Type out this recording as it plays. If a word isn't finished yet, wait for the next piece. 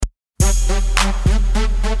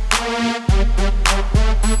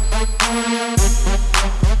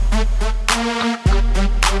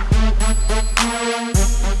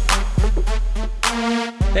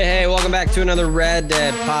to another Rad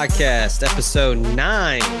Dad Podcast, episode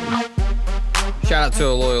 9. Shout out to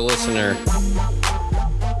a loyal listener.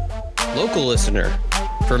 Local listener.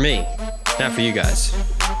 For me. Not for you guys.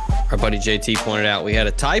 Our buddy JT pointed out we had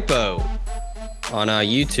a typo on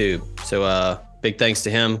YouTube. So big thanks to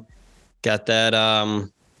him. Got that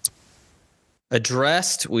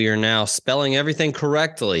addressed. We are now spelling everything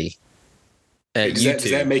correctly at YouTube.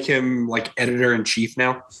 Does that make him like editor-in-chief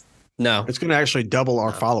now? No. It's going to actually double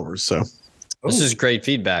our followers. So this is great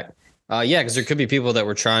feedback. Yeah, because there could be people that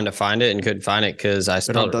were trying to find it and couldn't find it because I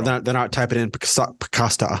spelled it wrong. They're not typing in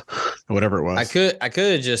Picasta or whatever it was. I could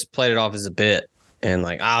have just played it off as a bit and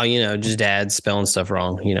like, just Dad spelling stuff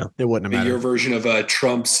wrong. It wouldn't have mattered. Your version of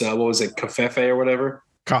Trump's, what was it, Covfefe or whatever?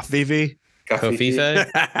 Covfefe?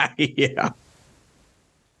 Yeah.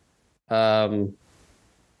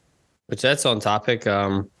 Which that's on topic.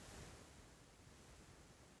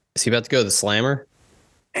 Is he about to go to the Slammer?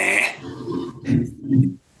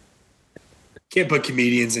 Can't put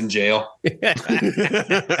comedians in jail.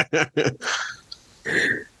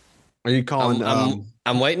 Are you calling?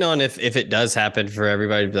 I'm waiting on if it does happen for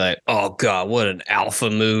everybody to be like, oh God, what an alpha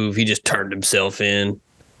move. He just turned himself in.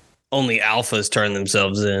 Only alphas turn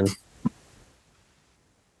themselves in.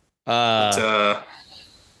 OJ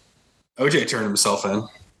turned himself in,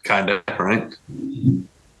 kind of, right?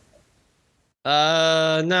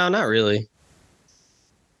 No, not really.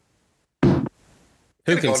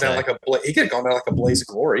 Who can say? He could have gone down like a blaze of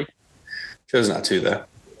glory. Chose not to, though.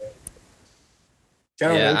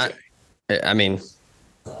 I mean,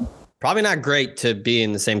 probably not great to be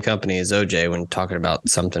in the same company as OJ when talking about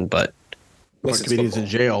something, but comedians in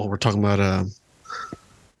jail. We're talking about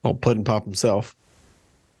Puddin' Pop himself.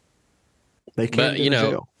 They can't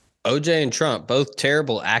jail. OJ and Trump, both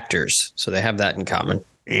terrible actors, so they have that in common.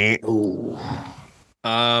 Ooh.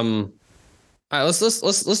 All right,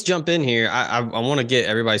 let's jump in here. I want to get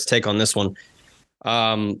everybody's take on this one,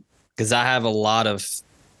 because I have a lot of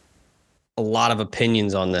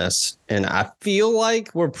opinions on this, and I feel like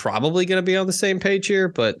we're probably going to be on the same page here.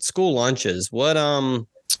 But school lunches, what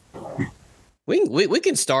we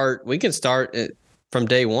can start it from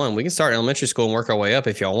day one. We can start elementary school and work our way up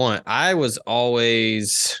if y'all want. I was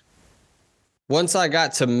always, once I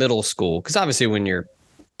got to middle school, because obviously when you're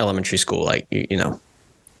elementary school, like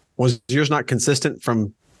was yours not consistent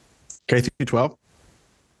from K through 12?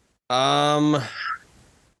 I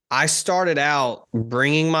started out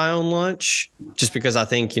bringing my own lunch just because I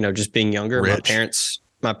think, just being younger, my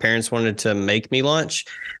parents wanted to make me lunch,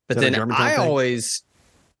 but then I always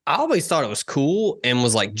thought it was cool and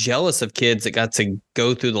was like jealous of kids that got to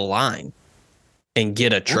go through the line and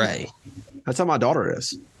get a tray. That's how my daughter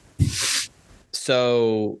is.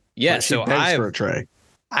 So yeah, like she begs for a tray.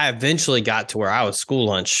 I eventually got to where I was school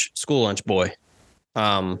lunch boy.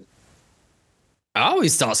 I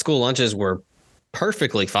always thought school lunches were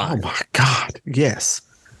perfectly fine. Oh my God. Yes.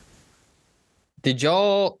 Did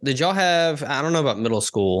y'all have, I don't know about middle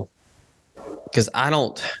school, because I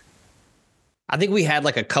think we had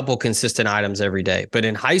like a couple consistent items every day, but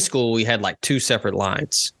in high school we had like 2 separate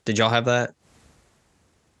lines. Did y'all have that?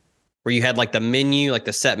 Where you had like the menu, like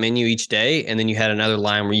the set menu each day, and then you had another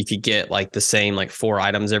line where you could get like the same like 4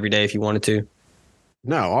 items every day if you wanted to?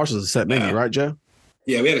 No, ours was a set menu, right, Joe?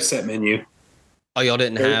 Yeah, we had a set menu. Oh, y'all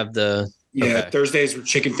didn't have the... Yeah, okay. Thursdays were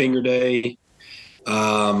chicken finger day.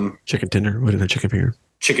 Chicken tender. What is a chicken finger?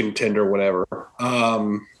 Chicken tender, whatever.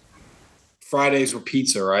 Fridays were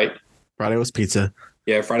pizza, right? Friday was pizza.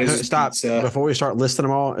 Yeah, Fridays was pizza. Before we start listing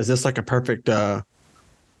them all, is this like a perfect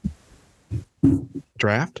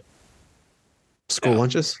draft? School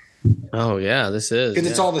lunches? Oh yeah, this is. Because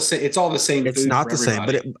it's all the same. It's all the same. It's not the same,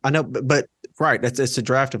 but I know. But right, it's a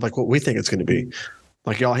draft of like what we think it's going to be.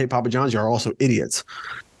 Like y'all hate Papa John's, y'all are also idiots.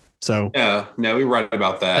 So yeah, no, we're right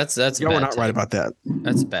about that. That's y'all were not right about that.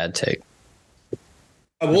 That's a bad take.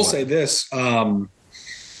 I will say this: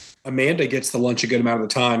 Amanda gets the lunch a good amount of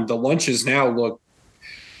the time. The lunches now look.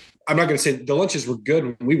 I'm not going to say the lunches were good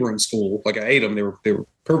when we were in school. Like I ate them; they were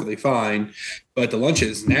perfectly fine. But the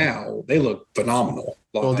lunches now they look phenomenal.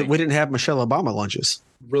 Well, we didn't have Michelle Obama lunches.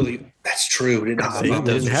 Really, that's true. We didn't have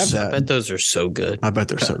that. I bet those are so good. I bet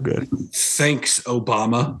they're so good. Thanks,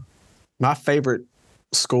 Obama. My favorite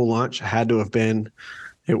school lunch had to have been.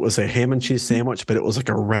 It was a ham and cheese sandwich, but it was like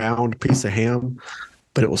a round piece of ham,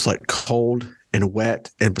 but it was like cold and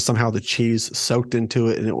wet, and somehow the cheese soaked into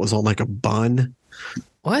it, and it was on like a bun.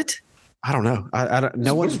 What? I don't know. I don't.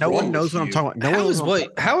 No one knows what I'm talking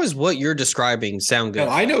about. How is what you're describing sound good?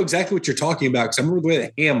 No, I know exactly what you're talking about because I remember the way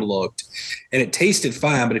the ham looked, and it tasted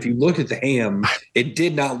fine. But if you look at the ham, it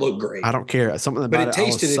did not look great. I don't care. Something about it. I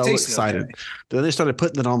was so excited. Okay. Then they started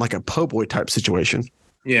putting it on like a po' boy type situation.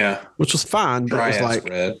 Yeah, which was fine, but it was like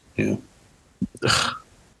red. Yeah.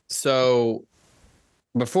 So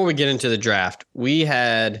before we get into the draft, we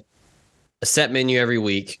had a set menu every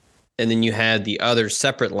week, and then you had the other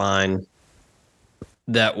separate line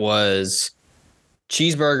that was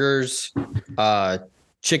cheeseburgers,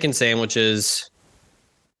 chicken sandwiches,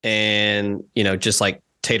 and just like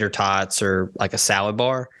tater tots or like a salad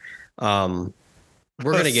bar. We're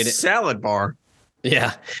gonna get it. Salad bar.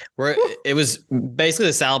 Yeah, it was basically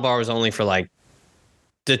the salad bar was only for like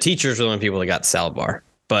the teachers were the only people that got the salad bar.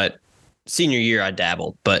 But senior year, I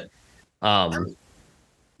dabbled. But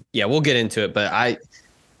yeah, we'll get into it. But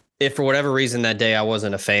if for whatever reason that day I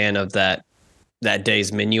wasn't a fan of that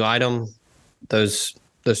day's menu item, those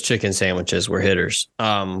chicken sandwiches were hitters.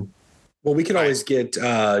 Well, we could always get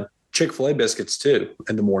Chick-fil-A biscuits too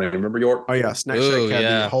in the morning. Remember York? Oh yeah, Snack Shack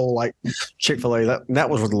had the whole like Chick-fil-A. That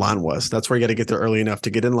was where the line was. That's where you got to get there early enough to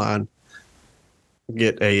get in line.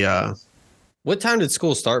 Get a. What time did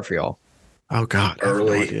school start for y'all? Oh God,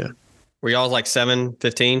 early. No, were y'all like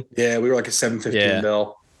 7:15? Yeah, we were like a 7:15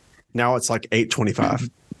 bell. Now it's like 8:25.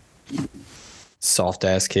 Soft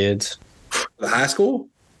ass kids. The high school?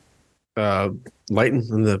 Layton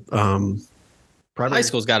and the high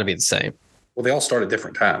school's got to be the same. Well, they all start at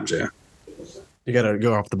different times. Yeah, you got to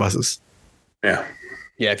go off the buses. Yeah,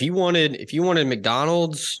 yeah. If you wanted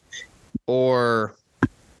McDonald's or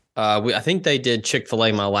I think they did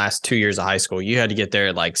Chick-fil-A my last 2 years of high school. You had to get there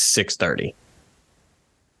at like 6:30.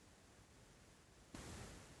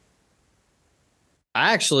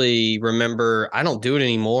 I actually remember, I don't do it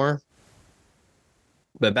anymore,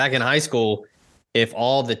 but back in high school, if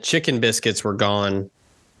all the chicken biscuits were gone,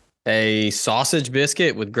 a sausage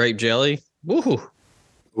biscuit with grape jelly, woohoo.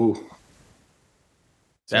 Ooh.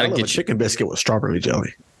 That'd get a chicken biscuit with strawberry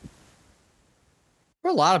jelly. There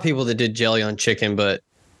were a lot of people that did jelly on chicken, but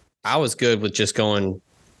I was good with just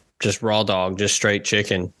raw dog, just straight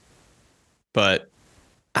chicken. But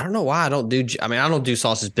I don't know why I don't do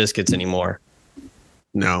sausage biscuits anymore.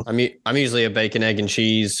 No. I'm usually a bacon, egg, and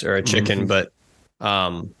cheese or a chicken, but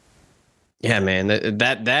yeah, man,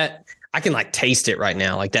 that I can like taste it right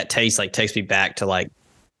now. Like that taste like takes me back to like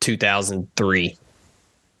 2003.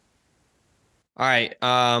 All right.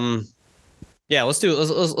 Yeah, let's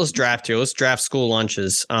draft here. Let's draft school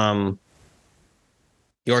lunches.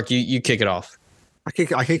 York, you kick it off. I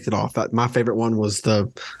kicked it off. My favorite one was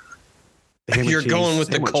the ham You're and cheese going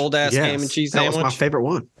with sandwich. the cold ass ham and cheese sandwich? That was my favorite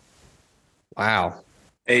one. Wow.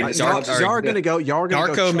 Hey, y'all are gonna go. Y'all are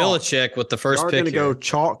gonna Darko go Milicic with the first pick. Y'all are gonna go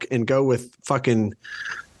chalk and go with fucking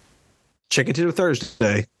chicken Tito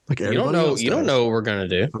Thursday. Like you don't know what we're gonna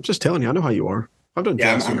do. I'm just telling you. I know how you are. I've done.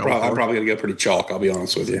 Yeah, I'm probably gonna go pretty chalk. I'll be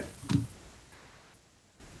honest with you.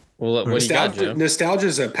 Well, what do you got, Joe? Nostalgia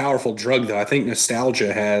is a powerful drug, though. I think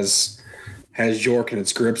nostalgia has York in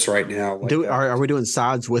its grips right now. Like, are we doing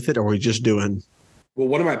sides with it, or are we just doing? Well,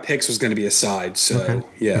 one of my picks was going to be a side, so okay.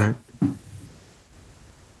 Yeah.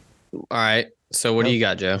 All right. So what do you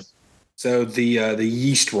got, Joe? So the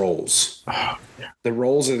yeast rolls. Oh, yeah. The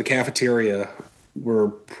rolls at the cafeteria were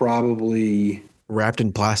probably wrapped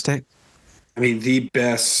in plastic. I mean, the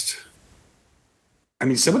best. I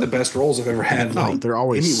mean, some of the best rolls I've ever had. No, they're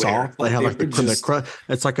always anywhere. soft. They have like the crust.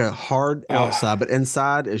 It's like a hard outside, but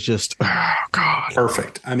inside is just God,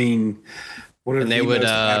 perfect. I mean, one of the most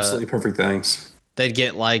absolutely perfect things. They'd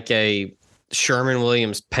get like a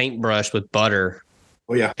Sherman-Williams paintbrush with butter.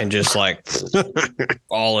 Oh yeah, and just like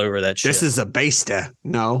all over that shit. This is a basta.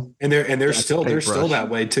 No, and they're still that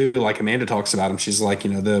way too. Like Amanda talks about them. She's like,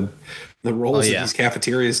 the rolls at these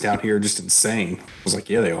cafeterias down here are just insane. I was like,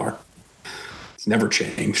 yeah, they are. It's never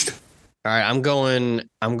changed. All right, I'm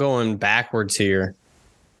going backwards here.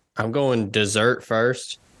 I'm going dessert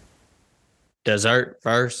first. I'm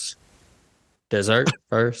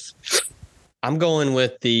going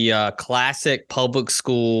with the classic public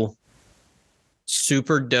school,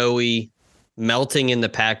 super doughy, melting in the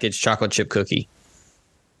package chocolate chip cookie.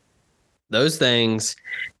 Those things.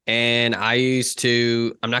 And I'm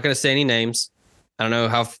not going to say any names. I don't know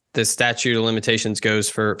how the statute of limitations goes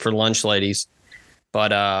for lunch ladies.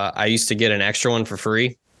 But I used to get an extra one for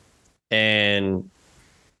free, and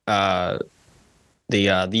the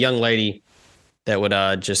young lady that would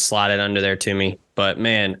just slide it under there to me. But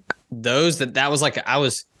man, that was like I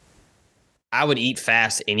would eat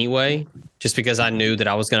fast anyway, just because I knew that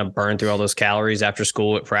I was going to burn through all those calories after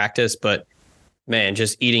school at practice. But man,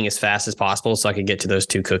 just eating as fast as possible so I could get to those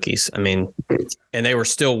 2 cookies. I mean, and they were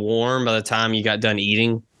still warm by the time you got done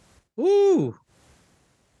eating. Woo!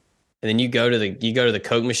 And then you go to the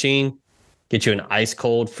Coke machine, get you an ice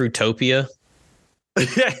cold Fruitopia.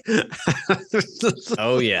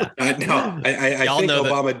 Oh yeah. I think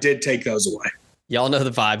Obama did take those away. Y'all know the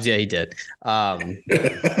vibes. Yeah, he did.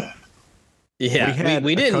 Yeah,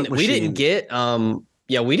 we didn't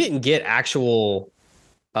get actual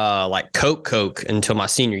like Coke until my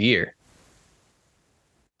senior year.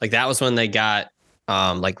 Like that was when they got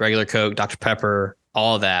like regular Coke, Dr. Pepper,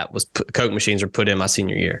 all of that was Coke machines were put in my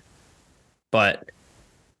senior year. But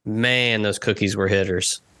man, those cookies were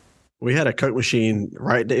hitters. We had a Coke machine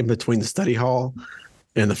right in between the study hall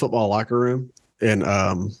and the football locker room in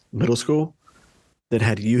middle school that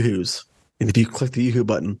had Yoo-Hoos. And if you click the Yoo-Hoo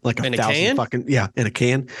button, like in a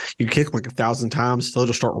can, you kick like 1,000 times, they'll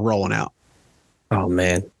just start rolling out. Oh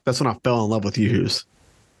man, that's when I fell in love with Yoo-Hoos.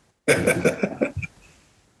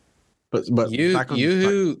 but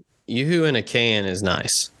Yoo-Hoo in a can is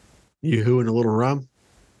nice. Yoo-Hoo in a little rum.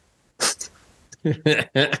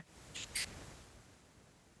 That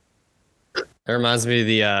reminds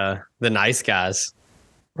me of the Nice Guys,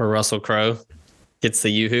 where Russell Crowe gets the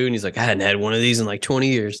Yoo-Hoo and he's like, I hadn't had one of these in like 20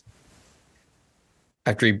 years.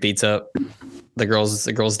 After he beats up the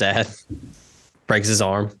girl's dad, breaks his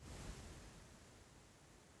arm.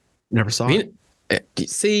 Never saw it.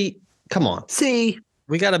 See, come on. See,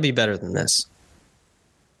 we got to be better than this.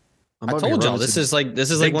 I told y'all this is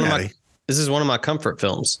one of my comfort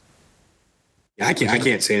films. Yeah, I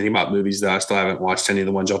can't say anything about movies though. I still haven't watched any of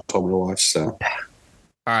the ones y'all told me to watch. So, all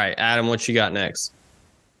right, Adam, what you got next?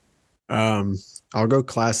 I'll go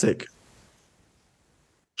classic.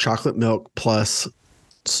 Chocolate milk plus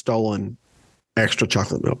stolen extra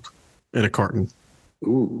chocolate milk in a carton.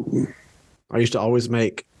 Ooh. I used to always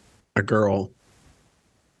make a girl,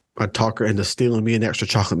 I'd talk her into stealing me an extra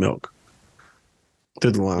chocolate milk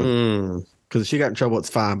through the line. Because if she got in trouble, it's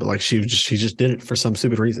fine. But like she just did it for some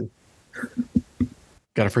stupid reason.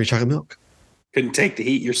 Got a free chocolate milk. Couldn't take the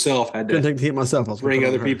heat yourself. Couldn't take the heat myself. I was bring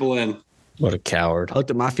other people in. What a coward. I looked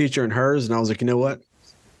at my future and hers, and I was like, you know what?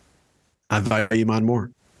 I value mine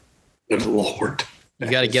more. Good Lord. You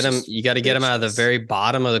got to get them. You got to get them out of the very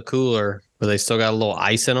bottom of the cooler where they still got a little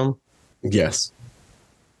ice in them. Yes.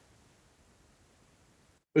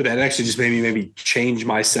 Ooh, that actually just made me maybe change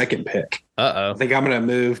my second pick. I think I'm going to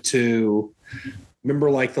move to, remember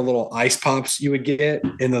like the little ice pops you would get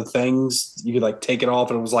in the things? You could like take it off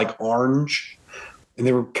and it was like orange. And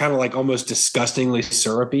they were kind of like almost disgustingly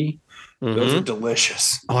syrupy. Mm-hmm. Those are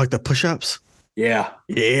delicious. I like the push-ups. Yeah.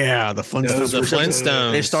 Yeah. The Flintstones. The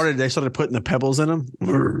Flintstones. They started putting the pebbles in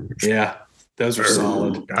them. Yeah. Those are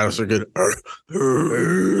solid. Those are good. All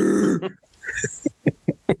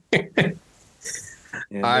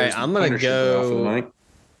right. I'm going to go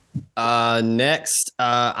next.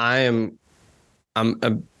 I'm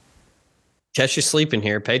catch you sleeping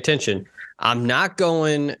here. Pay attention. I'm not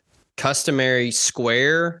going customary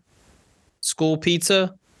square school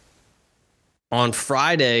pizza. On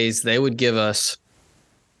Fridays, they would give us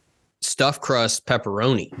stuffed crust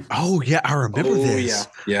pepperoni. Oh, yeah. I remember this.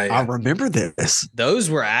 Yeah. I remember this. Those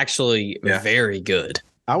were actually very good.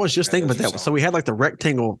 I was just thinking about that. So we had like the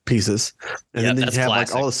rectangle pieces, and then you have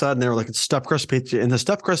classic. like all of a sudden they were like a stuffed crust pizza, and the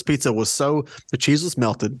stuffed crust pizza was the cheese was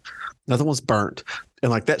melted, nothing was burnt,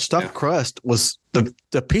 and like that stuffed crust was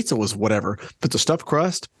the pizza was whatever, but the stuffed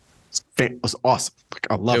crust was awesome. Like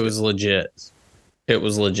I loved it. It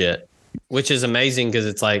was legit, which is amazing because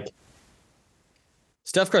it's like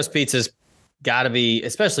stuffed crust pizza's got to be,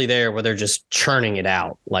 especially there where they're just churning it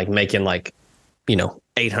out, like making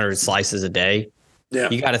 800 slices a day. Yeah.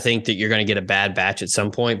 You got to think that you're going to get a bad batch at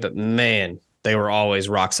some point, but man, they were always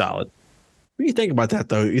rock solid. When you think about that,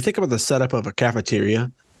 though, you think about the setup of a cafeteria,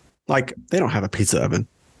 like they don't have a pizza oven.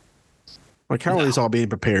 Like how are these all being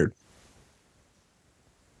prepared?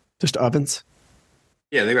 Just ovens?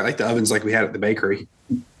 Yeah, they got like the ovens like we had at the bakery.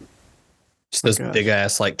 Just those big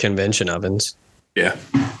ass like convention ovens. Yeah.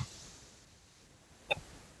 All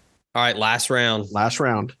right, last round.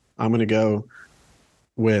 I'm going to go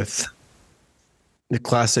with the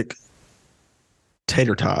classic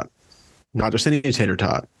tater tot, not just any tater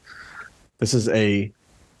tot. This is a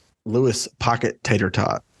Lewis pocket tater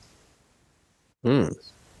tot. Go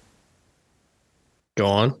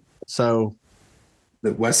on. So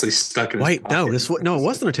that Wesley stuck in. Wait, no, it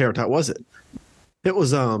wasn't a tater tot, was it? It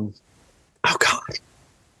was oh god,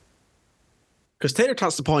 because tater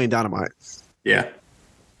tots Napoleon Dynamite. Yeah.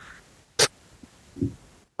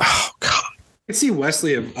 Oh god. I could see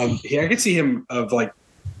Wesley I could see him of like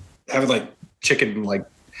having like chicken like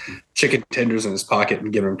chicken tenders in his pocket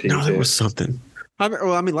and giving them to you. No, there was something.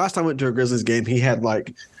 Last time I went to a Grizzlies game, he had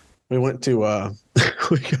we went to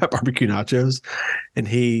we got barbecue nachos, and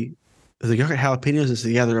he was like, "Y'all got jalapenos?" And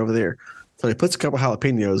said, "Yeah, they're over there." So he puts a couple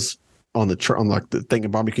jalapenos on the the thing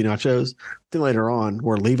of barbecue nachos. Then later on,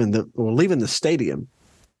 we're leaving the stadium,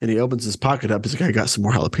 and he opens his pocket up. He's like, "I got some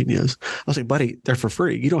more jalapenos." I was like, "Buddy, they're for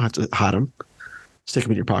free. You don't have to hide them. Stick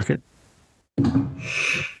them in your pocket."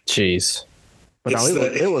 Jeez. But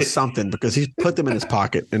it was something because he put them in his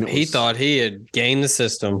pocket, and he thought he had gained the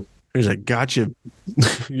system. He's like, "Gotcha,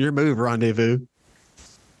 your move, rendezvous."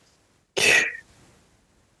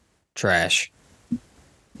 Trash.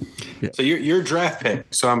 Yeah. So you're draft pick.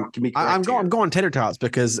 So I'm going tater tots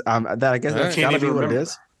because I guess that's gotta be what it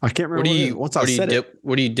is. I can't remember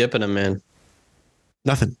what are you dipping them in?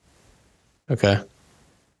 Nothing. Okay.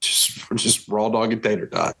 Just raw dog and tater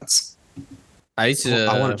tots. I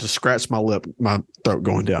wanted to scratch my throat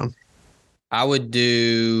going down. I would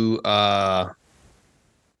do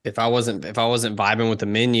if I wasn't vibing with the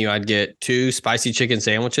menu, I'd get 2 spicy chicken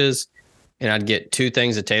sandwiches, and I'd get 2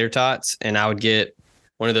 things of tater tots, and I would get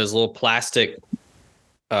one of those little plastic,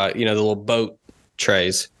 the little boat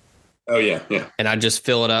trays. Oh yeah, yeah. And I'd just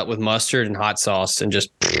fill it up with mustard and hot sauce, and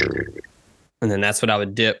then that's what I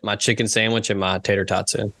would dip my chicken sandwich and my tater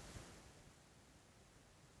tots in.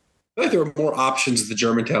 I feel like there were more options at the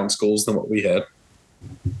Germantown schools than what we had.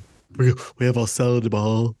 We have our salad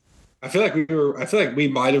bar. I feel like we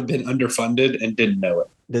might have been underfunded and didn't know it.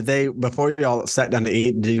 Did they, before y'all sat down to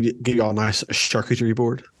eat, did you give y'all a nice charcuterie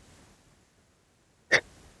board?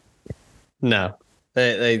 No.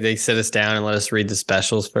 They sit us down and let us read the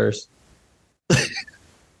specials first.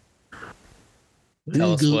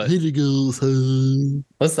 Tell us what.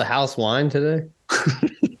 What's the house wine today?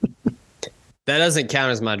 That doesn't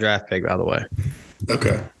count as my draft pick, by the way.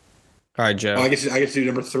 Okay. All right, Joe. I get to do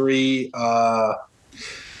number 3.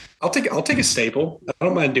 I'll take a staple. I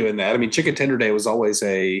don't mind doing that. I mean, Chicken Tender Day was always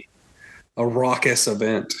a raucous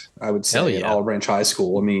event, I would say, at Olive Branch High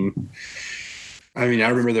School. I mean, I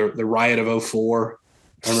remember the riot of 2004.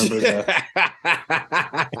 I remember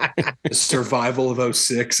the survival of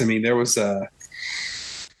 2006. I mean, there were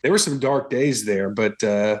some dark days there, but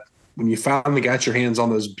when you finally got your hands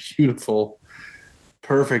on those beautiful,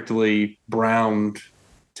 perfectly browned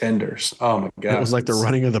tenders, oh my God. It was like the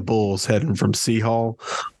running of the bulls heading from C Hall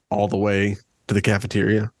all the way to the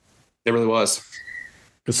cafeteria. It really was.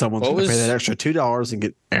 Because someone's going to pay that extra $2 and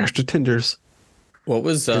get extra tenders. What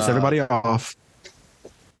was piss everybody off?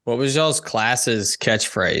 What was y'all's class's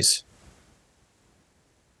catchphrase?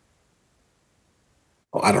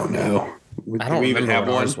 Oh, I don't know. I don't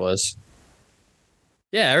remember what ours was.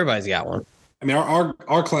 Yeah, everybody's got one. I mean,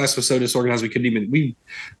 our class was so disorganized we couldn't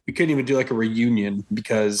even do like a reunion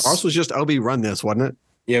because ours was just OB Run This, wasn't it?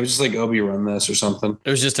 Yeah, it was just like OB Run This or something. It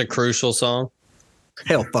was just a crucial song.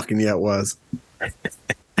 Hell fucking yeah, it was.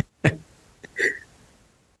 All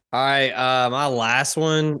right, my last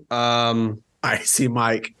one. I see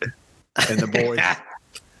Mike and the boys.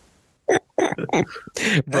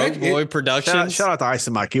 Broke Boy Productions. Shout out to Ice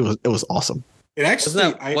and Mike. It was awesome. It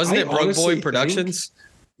actually wasn't it Broke Boy Productions?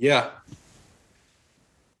 Yeah.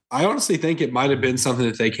 I honestly think it might have been something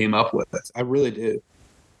that they came up with. I really do.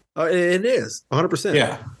 It is 100%.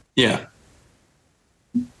 Yeah. Yeah.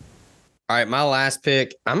 All right, my last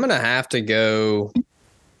pick. I'm gonna have to go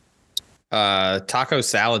taco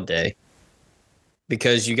salad day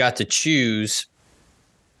because you got to choose.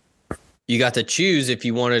 You got to choose if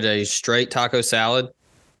you wanted a straight taco salad,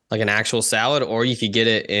 like an actual salad, or you could get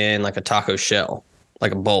it in like a taco shell,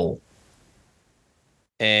 like a bowl.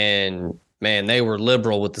 And man, they were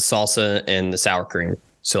liberal with the salsa and the sour cream.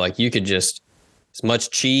 So like you could just as much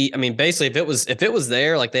cheese. I mean, basically, if it was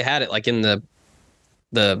there, like they had it like in the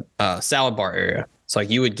salad bar area. So like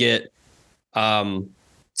you would get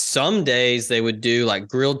some days they would do like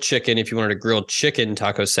grilled chicken if you wanted a grilled chicken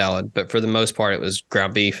taco salad, but for the most part it was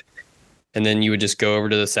ground beef. And then you would just go over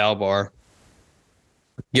to the salad bar,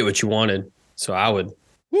 get what you wanted. So I'd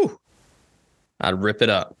rip it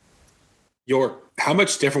up. How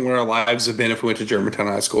much different would our lives have been if we went to Germantown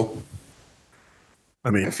High School? I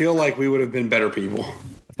mean, I feel like we would have been better people.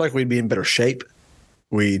 I feel like we'd be in better shape.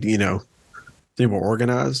 We'd, be more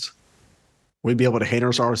organized. We'd be able to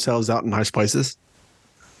handle ourselves out in nice places.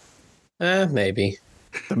 Maybe.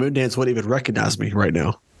 The Moon Dance wouldn't even recognize me right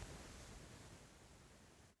now.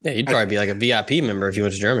 Yeah, you'd probably be like a VIP member if you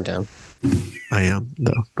went to Germantown. I am,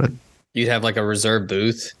 though. But you'd have like a reserved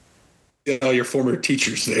booth. All your former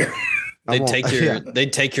teachers there. They'd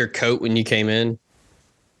take your coat when you came in.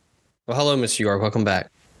 Well, hello, Mr. York. Welcome back.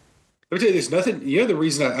 Let me tell you, there's nothing. You know the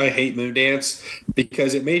reason I hate Moondance?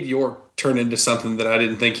 Because it made York turn into something that I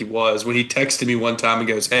didn't think he was. When he texted me one time and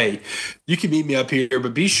goes, "Hey, you can meet me up here,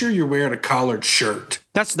 but be sure you're wearing a collared shirt."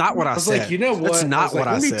 That's not what I said. Like, you know what? That's not what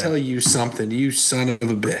I said. Let me tell you something, you son of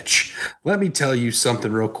a bitch. Let me tell you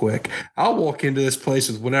something real quick. I'll walk into this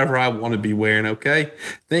place with whatever I want to be wearing, okay?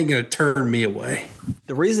 They ain't going to turn me away.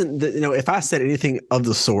 The reason that, if I said anything of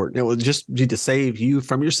the sort, it would just be to save you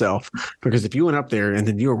from yourself. Because if you went up there and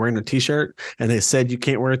then you were wearing a T-shirt and they said you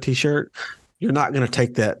can't wear a T-shirt, you're not going to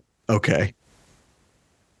take that okay.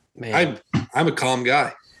 Man, I'm a calm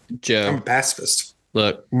guy. Joe, I'm a pacifist.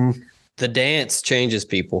 Look, the dance changes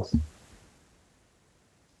people.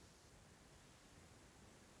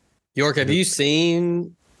 York, have you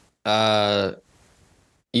seen?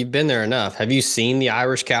 You've been there enough. Have you seen the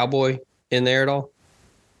Irish cowboy in there at all?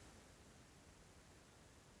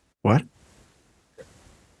 What?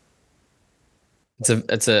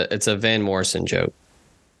 It's a Van Morrison joke.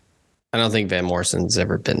 I don't think Van Morrison's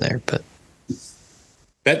ever been there, but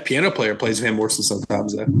that piano player plays Van Morrison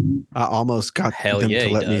sometimes, though. I almost got them to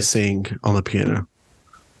let me sing on the piano.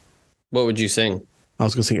 What would you sing? I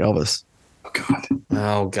was going to sing Elvis. Oh God!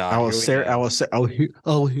 Oh God! I was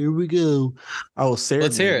here we go. I was Sarah.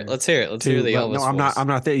 Let's hear it. Let's hear the Elvis. No, I'm not. I'm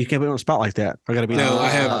not there. You can't put me on the spot like that. I got to be. No, I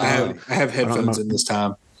have headphones in this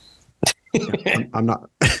time. I'm not.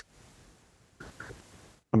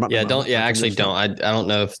 Yeah, don't. Yeah, actually, don't. I don't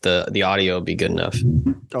know if the audio will be good enough.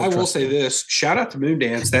 I will say this: shout out to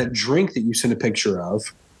Moondance. That drink that you sent a picture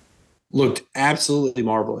of looked absolutely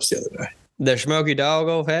marvelous the other day. The Smoky Dog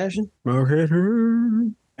Old Fashioned.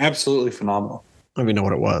 Absolutely phenomenal. I don't even know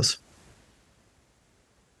what it was.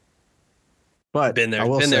 But been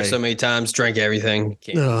there so many times, drank everything.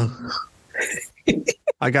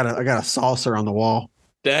 I got a saucer on the wall.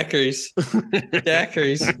 Daiquiris.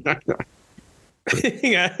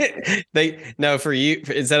 For you,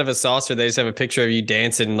 instead of a saucer, they just have a picture of you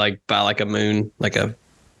dancing by a moon, that'd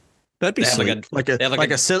be sweet. Like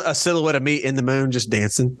a silhouette of me in the moon just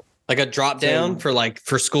dancing. Like a drop down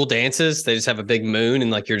for school dances. They just have a big moon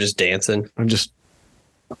and you're just dancing. I'm just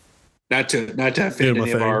not to offend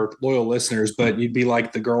any of our loyal listeners, but you'd be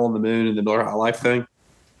like the girl on the moon in the Miller High Life thing.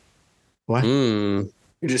 What? You're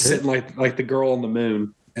just sitting like the girl on the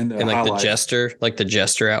moon and the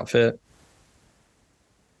jester outfit.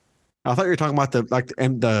 I thought you were talking about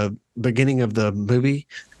the beginning of the movie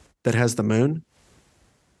that has the moon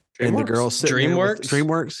and the girl sitting DreamWorks.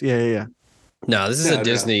 DreamWorks. Yeah. No, this is a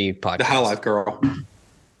Disney podcast. The High Life girl.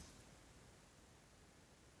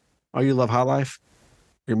 Oh, you love High Life?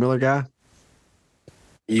 You're a Miller guy?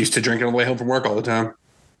 You used to drink it on the way home from work all the time.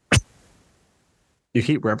 You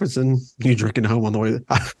keep referencing you drinking home on the way.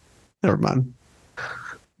 Never mind.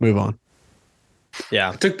 Move on. Yeah.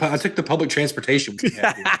 I took the public transportation.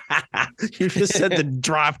 You just said the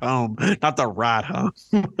drive home, not the ride home.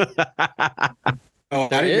 I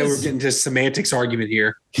didn't know we were getting into a semantics argument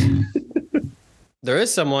here. There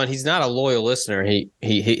is someone, he's not a loyal listener.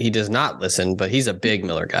 He does not listen, but he's a big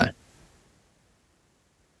Miller guy.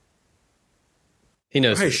 He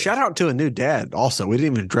knows. Hey, shout out to a new dad also. We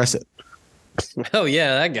didn't even address it. Oh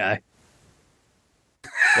yeah, that guy.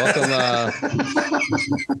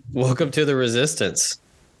 Welcome to the resistance.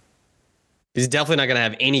 He's definitely not going to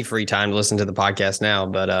have any free time to listen to the podcast now.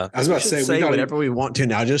 But I was about to say whatever we want to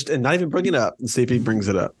now, and not even bring it up and see if he brings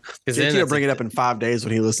it up. Because then he'll bring it up in 5 days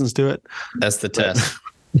when he listens to it. That's the test.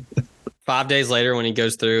 5 days later, when he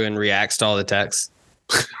goes through and reacts to all the texts,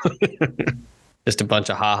 just a bunch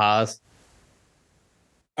of ha-has.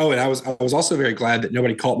 Oh, and I was also very glad that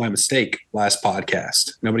nobody caught my mistake last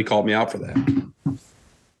podcast. Nobody called me out for that.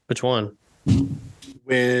 Which one?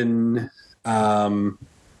 When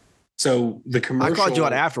so the commercial, I called you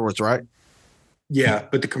out afterwards, right? Yeah,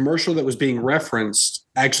 but the commercial that was being referenced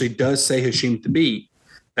actually does say Hashim Thabit.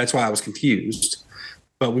 That's why I was confused.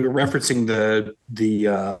 But we were referencing the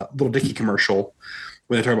Little Dicky commercial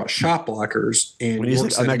when they talk about shot blockers, and he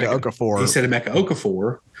said Emeka Okafor. He said Emeka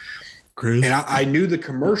Okafor, and I knew the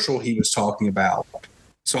commercial he was talking about.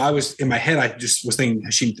 So I was in my head, I just was thinking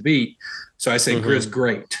Hashim Thabit. So I said, Grizz,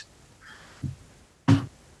 great.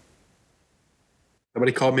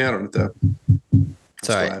 Nobody called me out on it, though.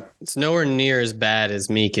 Sorry. It's nowhere near as bad as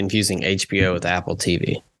me confusing HBO with Apple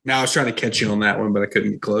TV. Now, I was trying to catch you on that one, but I couldn't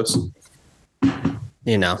get close.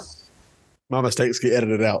 You know. My mistakes get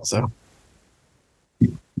edited out, so.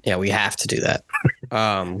 Yeah, we have to do that.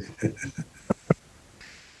 All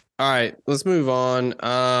right, let's move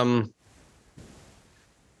on.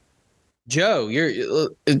 Joe, you're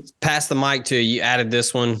pass the mic to you. Added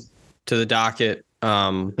this one to the docket.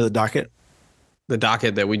 The docket? The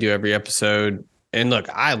docket that we do every episode. And look,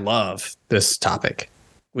 I love this topic.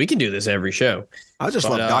 We can do this every show. I just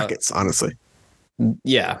love dockets, honestly.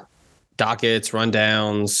 Yeah. Dockets,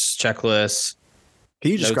 rundowns, checklists.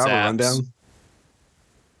 Can you describe a rundown?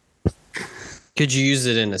 Could you use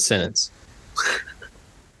it in a sentence?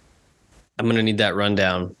 I'm going to need that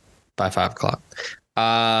rundown by 5 o'clock.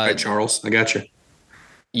 All right, Charles, I got you.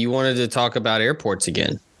 You wanted to talk about airports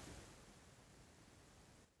again.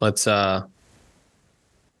 Let's open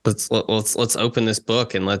this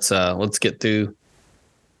book and let's get through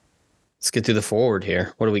the forward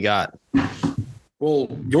here. What do we got? Well,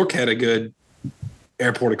 York had a good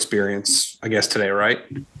airport experience, I guess, today, right?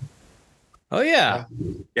 Oh yeah.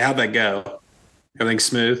 Yeah, how'd that go? Everything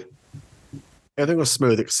smooth? Everything was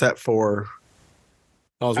smooth except for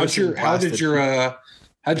how'd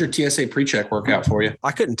your TSA pre-check work out for you?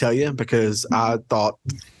 I couldn't tell you because I thought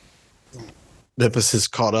Memphis has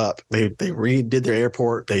caught up. They redid their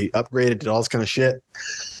airport. They upgraded, did all this kind of shit.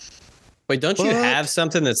 Wait, don't you have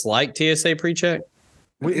something that's like TSA pre-check?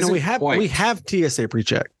 We have TSA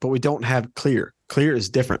pre-check, but we don't have clear. Clear is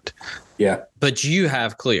different. Yeah. But you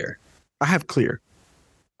have clear. I have clear.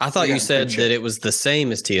 I thought you said that it was the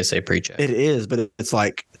same as TSA pre-check. It is, but it's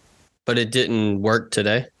like. But it didn't work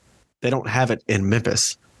today? They don't have it in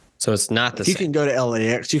Memphis. So it's not the same. You can go to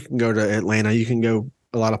LAX, you can go to Atlanta, you can go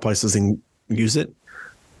a lot of places and use it.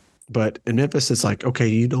 But in Memphis, it's like, okay,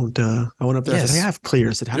 you don't. I went up there and said, hey, I have clear.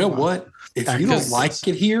 I said, you know what? If you don't like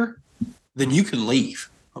it here, then you can leave.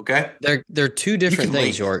 Okay. They're two different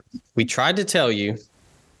things, York. We tried to tell you.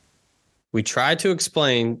 We tried to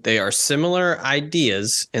explain they are similar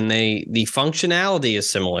ideas and the functionality is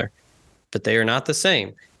similar, but they are not the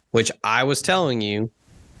same, which I was telling you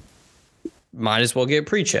might as well get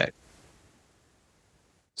pre-check.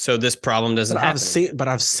 So this problem doesn't happen.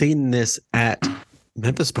 I've seen this at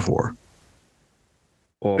Memphis before.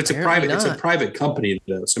 Well, it's a private company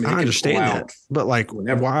though. So I understand that. But like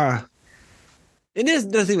why? It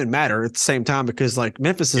doesn't even matter at the same time because like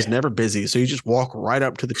Memphis is never busy. So you just walk right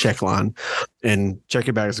up to the check line and check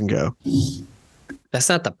your bags and go. That's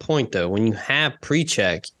not the point though. When you have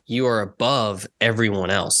pre-check, you are above everyone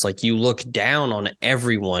else. Like you look down on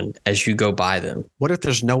everyone as you go by them. What if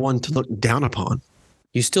there's no one to look down upon?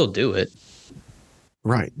 You still do it.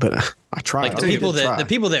 Right. But I tried. Like the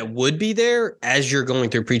people that would be there as you're going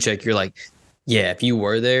through pre-check, you're like, yeah, if you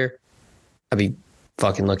were there, I'd be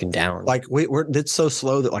fucking looking down. Like it's so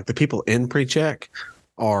slow that like the people in pre-check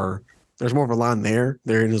there's more of a line there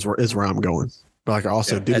is where I'm going. But like I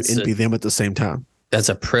also do envy them at the same time. That's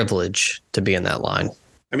a privilege to be in that line.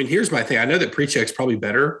 I mean, here's my thing. I know that pre-check's probably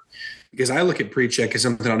better because I look at pre-check as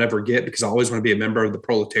something I'll never get because I always want to be a member of the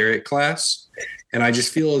proletariat class. And I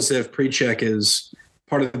just feel as if pre-check is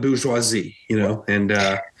part of the bourgeoisie, you know, and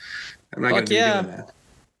I'm not going to be doing that.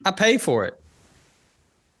 I pay for it.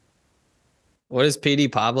 What does PD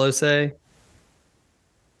Pablo say?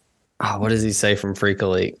 Oh, what does he say from Freak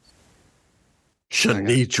Elite?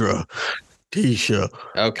 Shanitra, Tisha.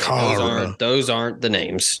 Okay, those aren't the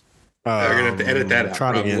names. They're going to have to edit that out,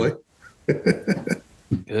 probably.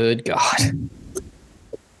 Good God.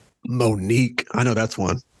 Monique. I know that's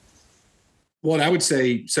one. Well, and I would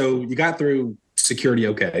say, so you got through security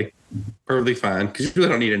okay. Perfectly fine, because you really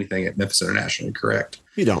don't need anything at Memphis International, correct?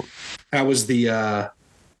 You don't. How was the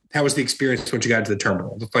experience once you got to the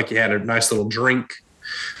terminal? It looked like you had a nice little drink.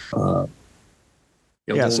 So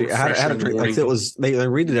I had a drink. Like it was, they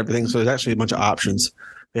redid everything, so there's actually a bunch of options.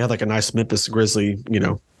 They had like a nice Memphis Grizzly,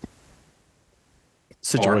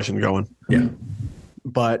 situation going. Yeah.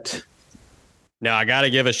 But now I got to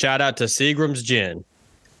give a shout out to Seagram's Gin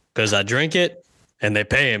because I drink it and they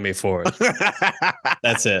paying me for it.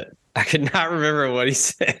 That's it. I could not remember what he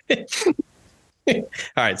said. All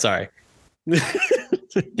right, sorry.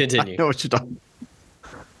 Continue. I know what you're talking.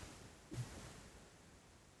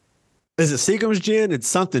 Is it Seagram's Gin? It's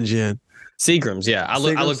something Gin. Seagram's, yeah. I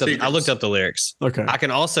looked up the lyrics. Okay. I can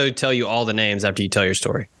also tell you all the names after you tell your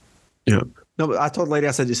story. Yeah. No, but I told the lady,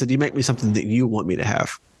 I said, you make me something that you want me to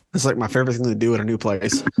have. It's like my favorite thing to do at a new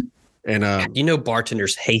place. And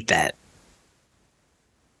bartenders hate that.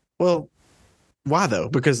 Well, why though?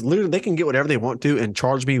 Because literally they can get whatever they want to and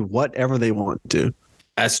charge me whatever they want to.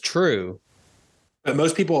 That's true. But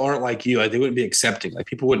most people aren't like you. Like they wouldn't be accepting. Like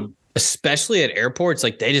people wouldn't. Especially at airports,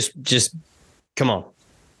 like they just come on.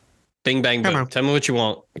 Bing, bang, boom. Tell me what you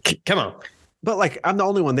want. Come on. But like, I'm the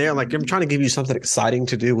only one there. Like, I'm trying to give you something exciting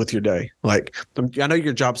to do with your day. Like, I know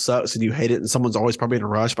your job sucks and you hate it and someone's always probably in a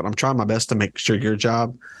rush, but I'm trying my best to make sure your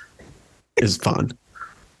job is fun.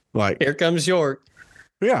 Like, here comes York.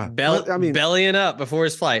 Yeah. Bellying up before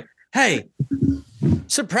his flight. Hey,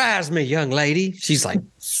 surprise me, young lady. She's like,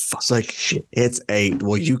 fuck. It's like, shit, it's 8.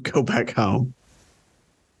 Will you go back home?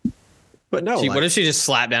 But no. What if she just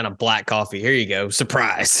slapped down a black coffee? Here you go.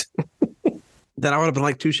 Surprise. Then I would have been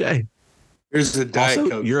like, touche. Here's the Diet also,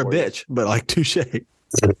 Coke. you're a bitch, but like, touche.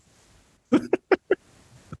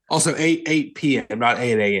 Also, 8 p.m., not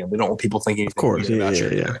 8 a.m. We don't want people thinking. Of course.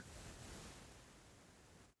 Yeah.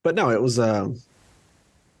 But no, it was, it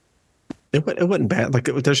wasn't bad. Like,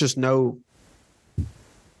 there's just no,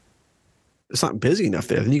 it's not busy enough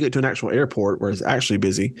there. Then you get to an actual airport where it's actually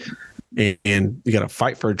busy and you got to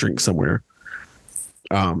fight for a drink somewhere.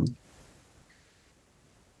 You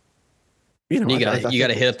got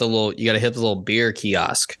to hit up the little beer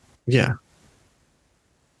kiosk. Yeah.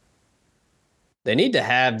 They need to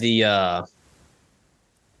have they got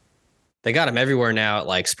them everywhere now at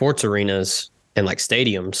like sports arenas and like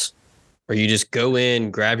stadiums where you just go in,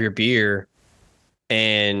 grab your beer,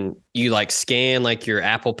 and you like scan like your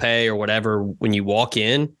Apple Pay or whatever when you walk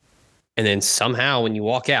in. And then somehow when you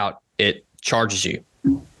walk out, it charges you.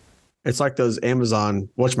 It's like those Amazon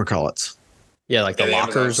whatchamacallits. Yeah, like the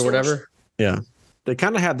lockers or whatever. Yeah. They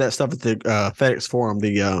kind of have that stuff at the FedEx Forum,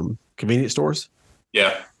 the convenience stores.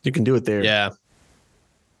 Yeah. You can do it there. Yeah.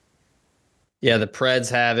 Yeah, the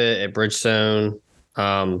Preds have it at Bridgestone.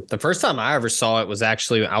 The first time I ever saw it was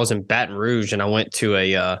actually, I was in Baton Rouge and I went to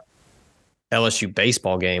a LSU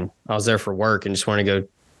baseball game. I was there for work and just wanted to go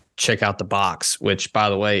check out the box, which, by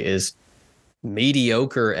the way, is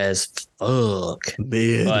mediocre as fuck.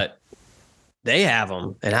 Man. But they have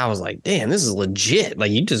them. And I was like, damn, this is legit.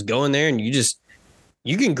 Like, you just go in there and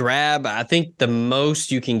you can grab, I think the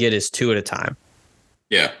most you can get is 2 at a time.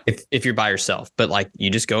 Yeah. If you're by yourself, but like you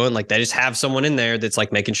just go in, like they just have someone in there that's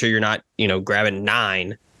like making sure you're not, grabbing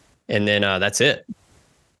 9, and then that's it.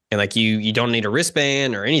 And like you don't need a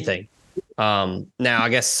wristband or anything. Now I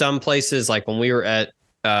guess some places, like when we were at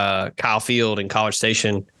Kyle Field in College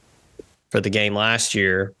Station for the game last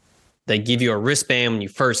year, they give you a wristband when you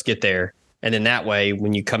first get there, and then that way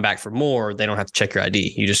when you come back for more, they don't have to check your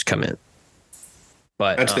ID. You just come in.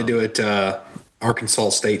 But that's they do it. Arkansas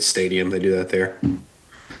State Stadium. They do that there.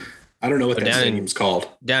 I don't know what that stadium's called.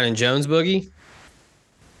 Down in Jones Boogie?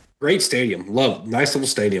 Great stadium. Nice little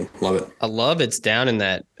stadium. Love it. I love it's down in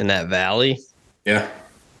that valley. Yeah.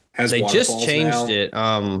 They just changed it.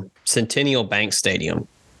 Centennial Bank Stadium.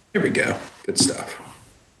 Here we go. Good stuff.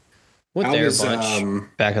 Went there a bunch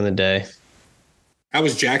back in the day. How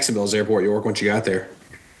was Jacksonville's airport, York, once you got there?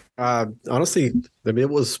 Honestly, I mean, it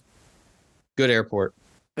was good airport.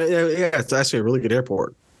 Yeah, it's actually a really good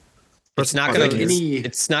airport. It's not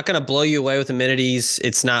gonna blow you away with amenities.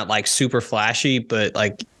 It's not like super flashy, but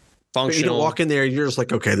like functional. But you don't walk in there, you're just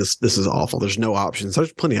like, okay, this is awful. There's no options.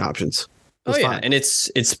 There's plenty of options. Fine. And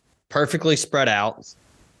it's perfectly spread out.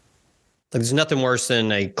 Like there's nothing worse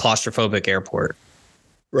than a claustrophobic airport.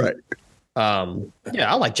 Right. Yeah,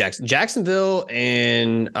 I like Jacksonville,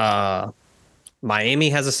 and Miami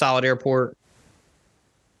has a solid airport.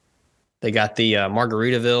 They got the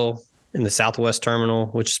Margaritaville in the Southwest Terminal,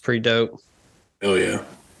 which is pretty dope. Oh, yeah.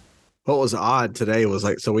 What was odd today was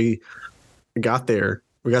like, so we got there,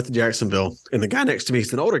 we got to Jacksonville, and the guy next to me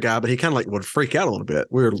is an older guy, but he kind of like would freak out a little bit.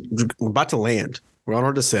 We're about to land. We're on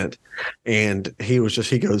our descent. And he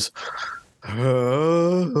goes,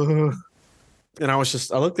 and I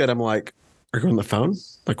looked at him like, are you on the phone?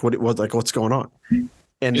 Like what's going on?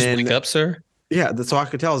 And just then wake up, sir. Yeah. That's all I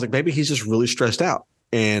could tell. I was like, maybe he's just really stressed out.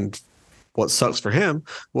 And what sucks for him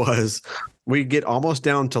was we get almost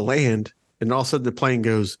down to land, and all of a sudden the plane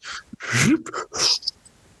goes,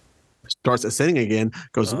 starts ascending again,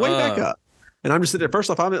 goes way back up. And I'm just sitting there. First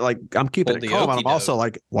off, I'm keeping it calm. I'm also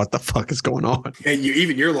like, what the fuck is going on? And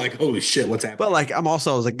you're like, holy shit, what's happening? But like, I was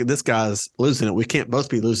like, this guy's losing it. We can't both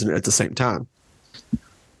be losing it at the same time.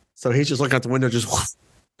 So he's just looking out the window, just,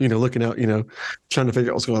 looking out, trying to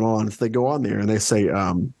figure out what's going on. So they go on there and they say,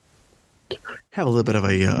 have a little bit of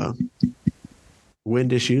a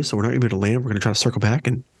wind issue, so we're not going to be able to land. We're going to try to circle back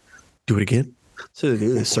and do it again. So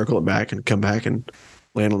they circle it back and come back and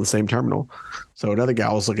land on the same terminal. So another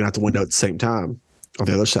guy was looking out the window at the same time on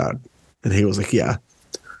the other side, and he was like, yeah,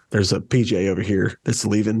 there's a PJ over here that's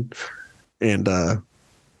leaving, and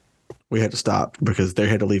we had to stop because they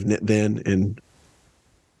had to leave then, and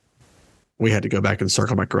we had to go back and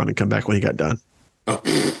circle back around and come back when he got done. Oh.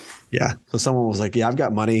 Yeah. So someone was like, yeah, I've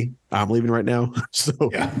got money. I'm leaving right now. So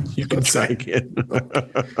yeah, you can try again.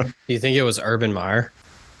 Do you think it was Urban Meyer?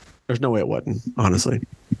 There's no way it wasn't, honestly.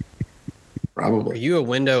 Probably. Are you a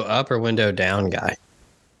window up or window down guy?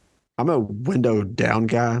 I'm a window down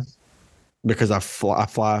guy because I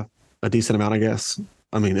fly a decent amount, I guess.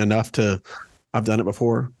 I mean, enough I've done it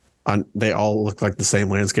before. They all look like the same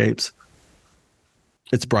landscapes.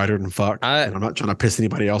 It's brighter than fuck, and I'm not trying to piss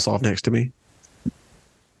anybody else off next to me.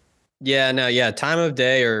 Yeah, no, yeah. Time of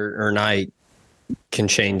day or night can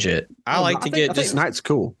change it. I think night's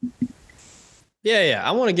cool. Yeah.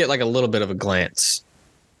 I want to get like a little bit of a glance.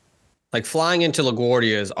 Like flying into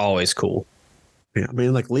LaGuardia is always cool. Yeah, I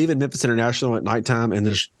mean, like leaving Memphis International at nighttime and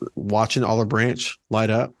just watching Olive Branch light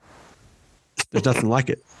up. There's nothing like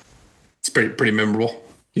it. It's pretty memorable.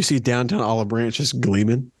 You see downtown Olive Branch just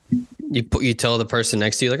gleaming. You tell the person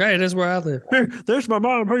next to you, like, hey, this is where I live. Hey, there's my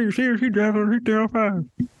mom. Hey, you see her? She's driving on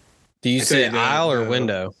 305. Do you say aisle or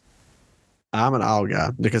window? I'm an aisle guy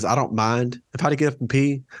because I don't mind if I had to get up and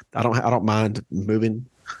pee. I don't mind moving,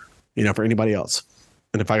 for anybody else.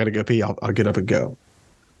 And if I got to go pee, I'll get up and go.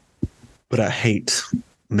 But I hate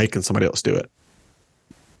making somebody else do it.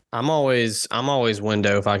 I'm always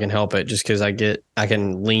window if I can help it, just because I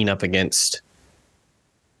can lean up against.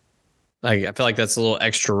 Like I feel like that's a little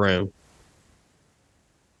extra room.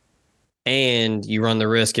 And you run the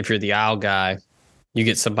risk if you're the aisle guy, you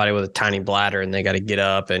get somebody with a tiny bladder and they got to get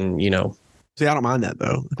up and See, I don't mind that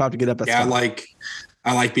though. If I have to get up, that's fine.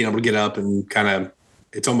 I like being able to get up and kind of.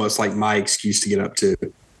 It's almost like my excuse to get up too.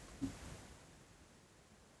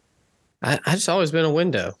 I just always been a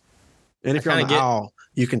window. And if you're on the aisle,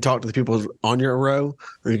 you can talk to the people on your row,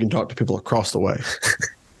 or you can talk to people across the way.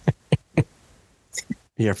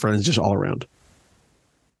 You have friends just all around.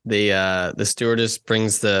 The stewardess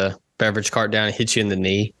brings the beverage cart down and hits you in the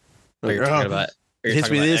knee. What you're talking about?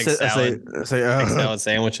 Hits me this. I say, egg salad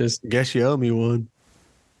sandwiches. Guess you owe me one.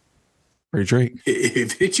 Free drink.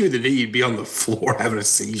 If it hit you in the knee, you'd be on the floor having a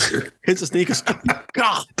seizure. Hits a sneakers.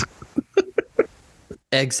 God.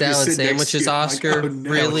 Egg salad sandwiches, Oscar. Like, oh, no.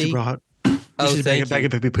 Really? Oh, thank you. Bag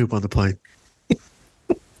of baby poop on the plane.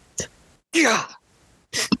 Yeah.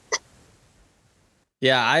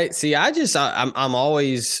 Yeah,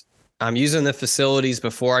 I'm using the facilities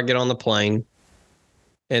before I get on the plane.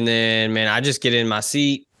 And then, man, I just get in my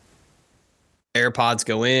seat. AirPods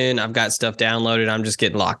go in. I've got stuff downloaded. I'm just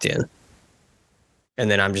getting locked in. And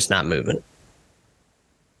then I'm just not moving.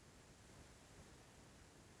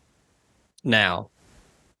 Now,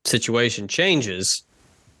 situation changes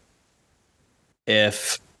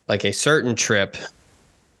if like a certain trip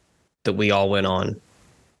that we all went on,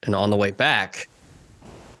 and on the way back,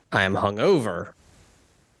 I am hungover,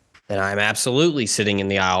 and I'm absolutely sitting in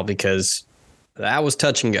the aisle because that was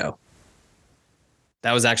touch and go.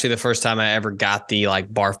 That was actually the first time I ever got the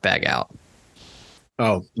like barf bag out.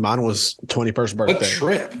 Oh, mine was 21st birthday. What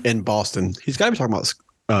trip? In Boston. He's got to be talking about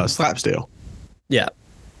Slapstill. Yeah.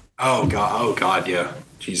 Oh God, yeah.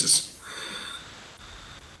 Jesus.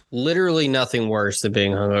 Literally nothing worse than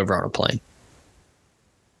being hungover on a plane.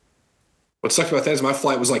 What sucked about that is my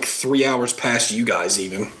flight was like 3 hours past you guys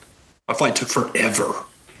even. My flight took forever.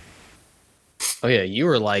 Oh, yeah. You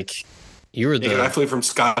were I flew from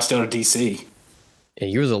Scottsdale to D.C. Yeah,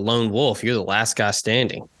 you were the lone wolf. You're the last guy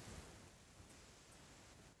standing.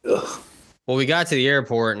 Ugh. Well, we got to the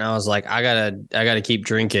airport, and I was like, I gotta keep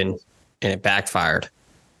drinking, and it backfired.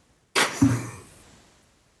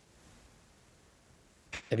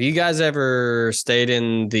 Have you guys ever stayed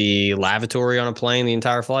in the lavatory on a plane the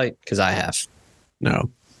entire flight? Because I have. No.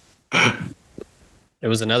 It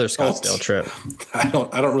was another Scottsdale trip. I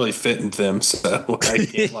don't really fit into them, so I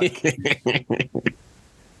can't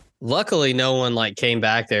Luckily, no one came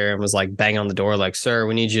back there and was banging on the door like, sir,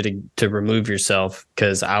 we need you to remove yourself.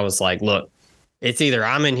 Because I was like, look, it's either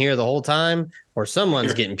I'm in here the whole time or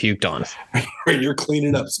someone's getting puked on. You're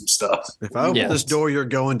cleaning up some stuff. If I open this door, you're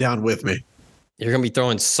going down with me. You're going to be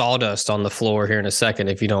throwing sawdust on the floor here in a second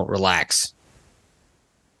if you don't relax.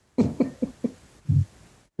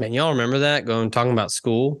 Man, y'all remember that? Talking about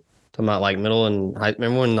school? Talking about middle and high.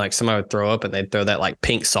 Remember when somebody would throw up and they'd throw that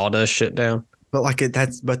pink sawdust shit down? But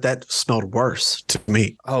that smelled worse to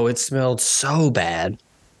me. Oh, it smelled so bad.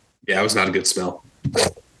 Yeah, it was not a good smell.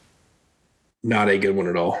 Not a good one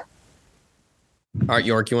at all. All right,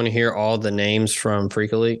 York, you want to hear all the names from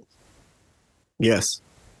Freak Elite? Yes.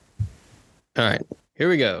 All right, here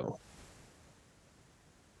we go.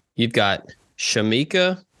 You've got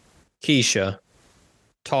Shamika, Keisha,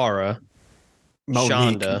 Tara, Monique.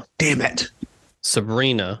 Shonda. Damn it.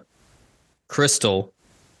 Sabrina, Crystal,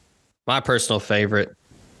 my personal favorite,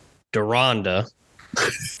 Deronda,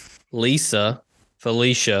 Lisa,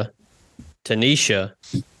 Felicia, Tanisha,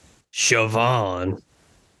 Siobhan,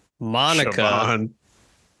 Monica,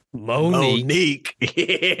 Monique,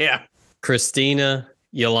 yeah, Christina,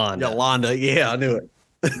 Yolanda, yeah, I knew it.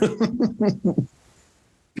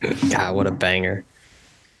 God, what a banger.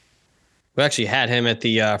 We actually had him at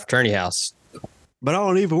the fraternity house. But I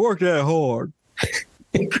don't even work that hard.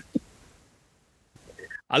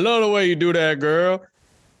 I love the way you do that, girl.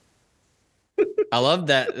 I love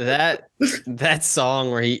that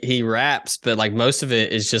song where he raps, but like most of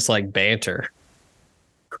it is just like banter.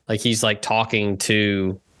 Like he's like talking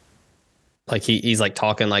to, like he's like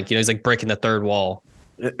talking like, he's like breaking the third wall.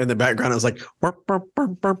 In the background, it was like,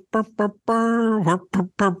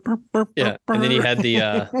 yeah. And then he had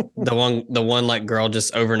the one like girl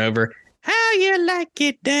just over and over. How you like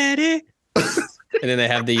it, daddy? And then they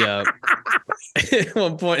have the at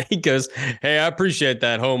one point he goes, "Hey, I appreciate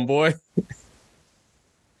that, homeboy."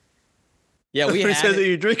 Yeah, we says that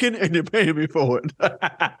you're drinking and you're paying me for it.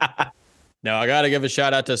 Now I gotta give a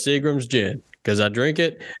shout out to Seagram's Gin because I drink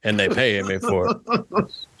it and they pay me for it.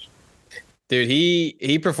 Dude,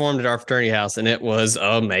 he performed at our fraternity house and it was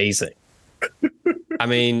amazing. I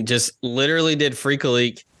mean, just literally did Freak a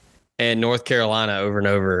Leak and North Carolina over and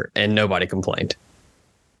over, and nobody complained.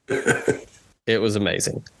 It was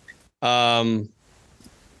amazing. All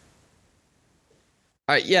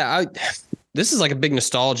right, yeah, this is like a big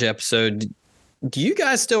nostalgia episode. Do you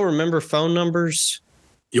guys still remember phone numbers?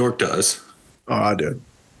 York does. Oh, I do.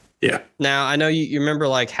 Yeah. Now, I know you remember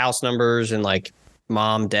like house numbers and like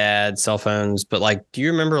mom, dad, cell phones, but like, do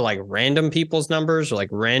you remember like random people's numbers or like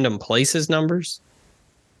random places numbers?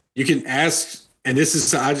 You can ask, and this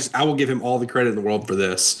is, I will give him all the credit in the world for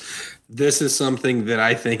this. This is something that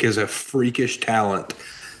I think is a freakish talent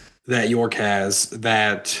that York has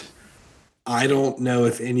that I don't know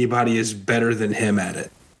if anybody is better than him at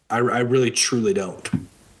it. I really, truly don't.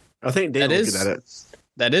 I think Daniel's good at it.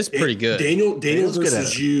 That is pretty good. Daniel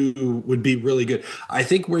versus you would be really good. I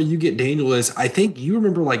think where you get Daniel is, I think you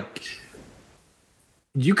remember like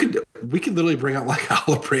we could literally bring out like a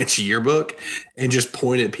Olive Branch yearbook and just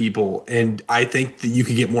point at people, and I think that you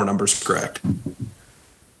could get more numbers correct.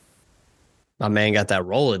 My man got that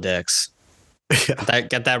Rolodex. Yeah.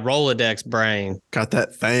 Got that Rolodex brain. Got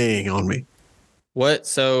that thing on me. What?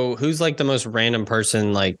 So who's like the most random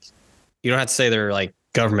person? Like, you don't have to say their like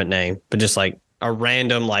government name, but just like a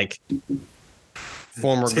random like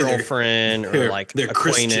former girlfriend or like their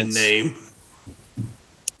Christian name.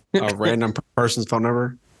 A random person's phone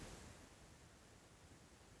number.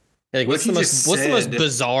 Like, what's the most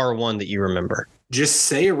bizarre one that you remember? Just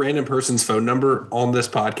say a random person's phone number on this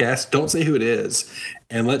podcast. Don't say who it is,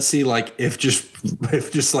 and let's see like if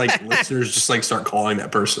just like listeners just like start calling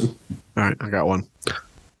that person. All right, I got one.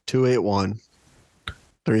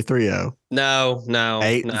 281-330. No.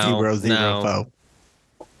 8004.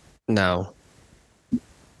 No.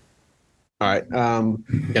 All right.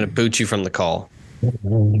 Gonna boot you from the call.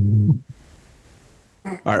 All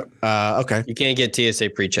right. Okay. You can't get TSA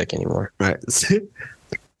pre-check anymore. All right.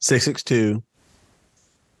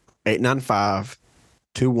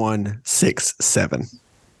 662-895-2167.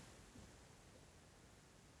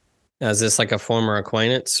 Now, is this like a former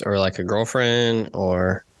acquaintance or like a girlfriend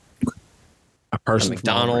or a person?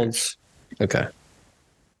 McDonald's. Okay.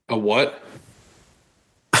 A what?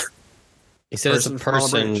 He said it's a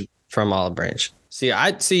person from Olive Branch.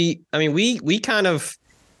 I mean, we kind of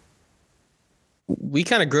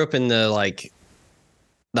grew up in the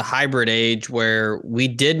hybrid age where we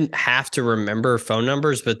didn't have to remember phone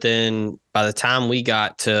numbers, but then by the time we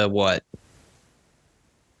got to what?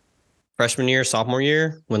 Freshman year, sophomore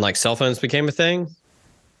year, when like cell phones became a thing,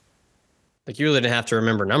 like you really didn't have to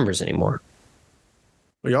remember numbers anymore.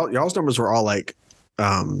 Well, y'all's numbers were all like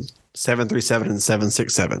 737 and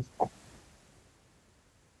 767.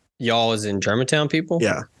 Y'all is in Germantown people?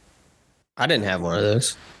 Yeah. I didn't have one of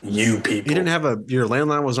those. You people. You didn't have your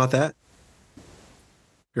landline was not that?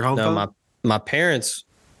 Your home phone? No, my parents'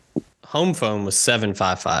 home phone was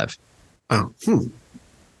 755. Oh.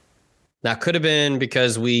 Now, it could have been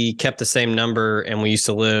because we kept the same number and we used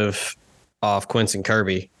to live off Quince and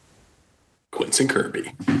Kirby. Quince and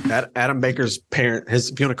Kirby. Adam Baker's parent,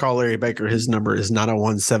 if you want to call Larry Baker, his number is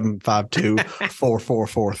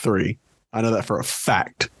 901-752-4443. I know that for a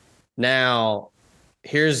fact. Now,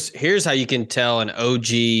 here's how you can tell an OG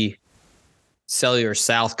Cellular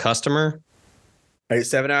South customer.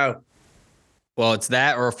 870. Well, it's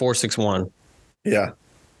that or a 461. Yeah.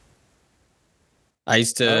 I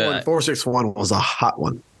used to. 461 was a hot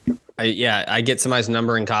one. I get somebody's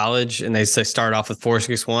number in college and they say start off with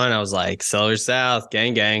 461. I was like, Cellular South,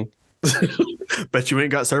 gang, gang. Bet you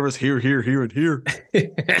ain't got service here, and here.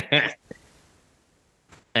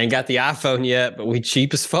 Ain't got the iPhone yet, but we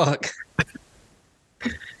cheap as fuck.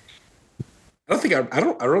 I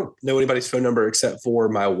don't know anybody's phone number except for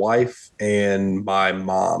my wife and my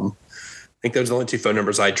mom. I think those are the only two phone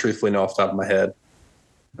numbers I truthfully know off the top of my head.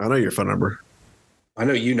 I know your phone number. I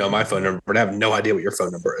know you know my phone number, but I have no idea what your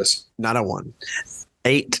phone number is.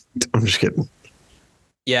 901-8. I'm just kidding.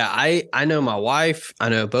 Yeah, I know my wife. I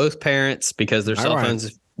know both parents because their cell phones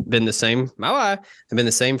have been the same. My wife have been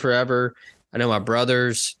the same forever. I know my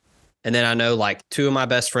brothers. And then I know like two of my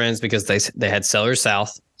best friends because they had Cellar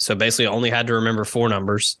South. So basically only had to remember 4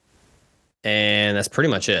 numbers. And that's pretty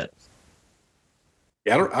much it.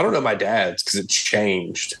 Yeah, I don't know my dad's because it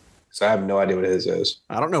changed. So I have no idea what his is.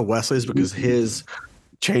 I don't know Wesley's because his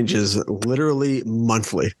changes literally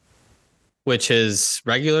monthly. Which his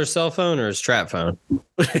regular cell phone or his trap phone?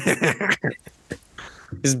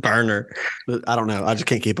 His burner. I don't know. I just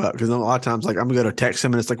can't keep up because a lot of times, like I'm gonna go to text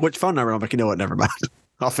him and it's like, which phone number? I'm like, you know what? Never mind.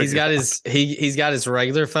 He's got his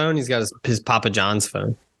regular phone. He's got his Papa John's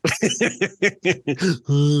phone.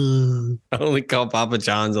 I only call Papa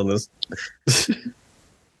John's on this.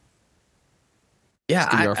 Yeah,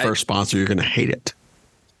 it's our first sponsor. You're gonna hate it.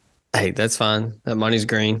 Hey, that's fine. That money's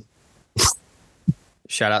green.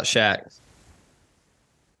 Shout out Shaq.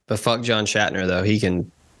 But fuck John Shatner though. He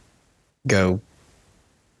can go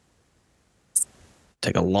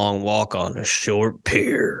take a long walk on a short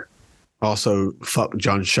pier. Also, fuck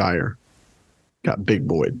John Shire. Got big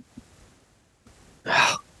boy.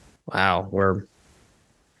 Wow, we're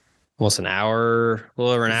almost an hour, a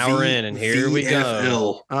little over an hour in, and here we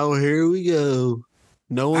go. Oh, here we go.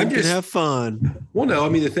 No one can have fun. Well, no, I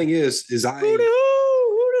mean the thing is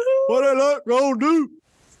what I like gonna do?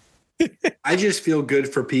 I just feel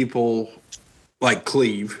good for people like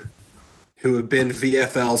Cleve who have been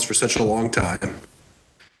VFLs for such a long time.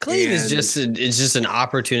 Cleve is just an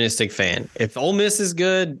opportunistic fan. If Ole Miss is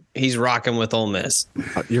good, he's rocking with Ole Miss.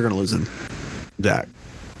 You're gonna lose him, Zach.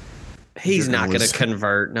 He's not going to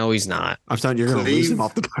convert. No, he's not. I'm telling you, you're going to lose him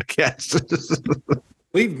off the podcast.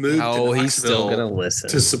 We've moved. Oh, he's still going to listen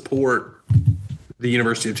to support the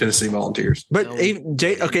University of Tennessee Volunteers. But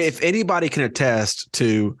if anybody can attest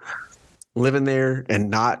to living there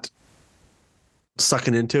and not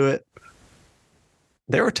sucking into it,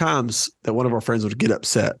 there were times that one of our friends would get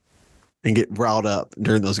upset and get riled up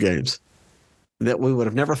during those games that we would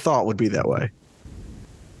have never thought would be that way.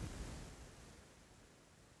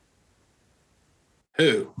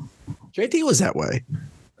 Who? JT was that way.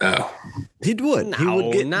 Oh, he would. No, he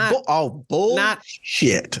would get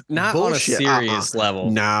bullshit. Not on a serious level.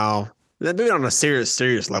 No, maybe on a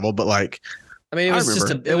serious level, but like, I mean, it was just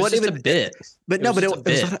a bit. But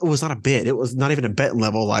it was not a bit. It was not even a betting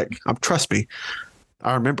level. Like, trust me,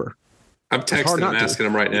 I remember. I'm texting him, asking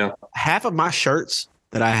him right now. Half of my shirts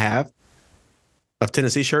that I have of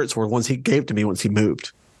Tennessee shirts were ones he gave to me once he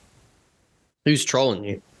moved. Who's trolling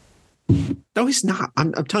you? No, he's not.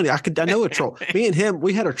 I'm telling you, I know a troll. Me and him,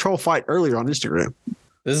 we had a troll fight earlier on Instagram.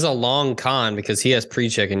 This is a long con because he has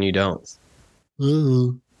pre-check and you don't.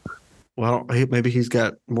 Well, maybe he's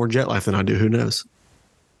got more jet life than I do. Who knows?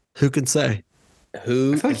 Who can say?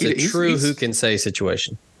 It's a true who can say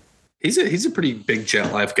situation. He's a pretty big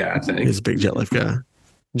jet life guy, I think. He's a big jet life guy.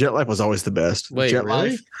 Jet life was always the best. Wait, jet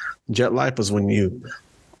really? Jet life was when you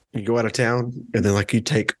go out of town and then like you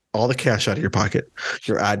take all the cash out of your pocket,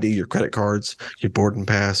 your ID, your credit cards, your boarding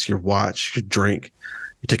pass, your watch, your drink.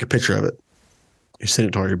 You take a picture of it. You send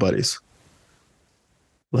it to all your buddies.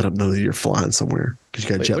 Let them know that you're flying somewhere because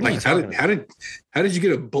you got jet lag. How did you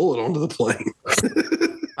get a bullet onto the plane?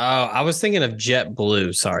 Oh, I was thinking of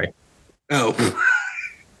JetBlue. Sorry. Oh,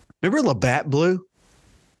 remember Labatt Blue?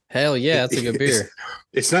 Hell yeah, that's a good beer.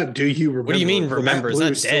 It's not. Do you remember? What do you mean? Remember? It's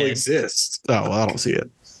not still dead. Exists. Oh, well, I don't see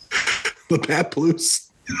it. Labatt Blues.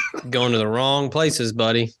 Going to the wrong places,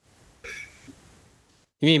 buddy.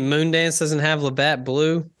 You mean Moondance doesn't have Labatt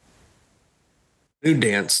Blue?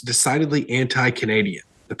 Moondance, decidedly anti-Canadian,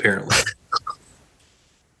 apparently.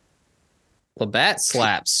 Labatt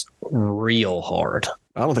slaps real hard.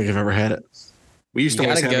 I don't think I've ever had it. We used to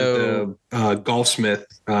always have the Golfsmith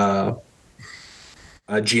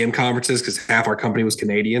GM conferences because half our company was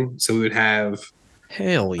Canadian. So we would have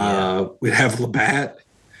hell yeah. We'd have Labatt,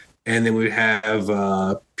 and then we'd have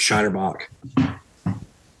Shinerbach.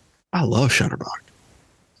 I love Shinerbach.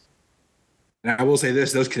 And I will say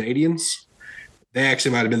this: those Canadians, they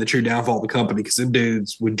actually might have been the true downfall of the company because them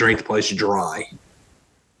dudes would drink the place dry.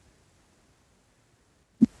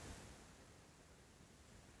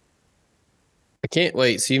 I can't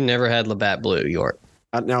wait. So you've never had Labatt Blue, York?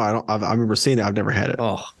 No, I don't. I remember seeing it. I've never had it.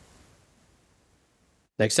 Oh.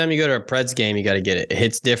 Next time you go to a Preds game, you got to get it. It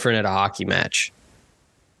hits different at a hockey match.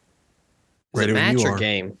 Is it match or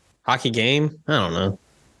game? Hockey game? I don't know.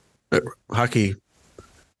 Hockey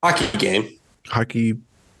game. Hockey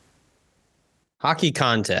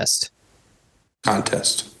contest.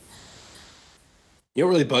 You know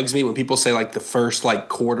what really bugs me when people say like the first like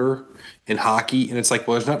quarter in hockey, and it's like,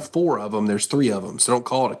 well, there's not 4 of them, there's 3 of them, so don't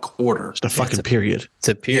call it a quarter. It's a fucking period. It's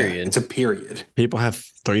a period. Yeah, it's a period. People have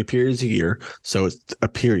 3 periods a year, so it's a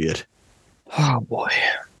period. Oh boy.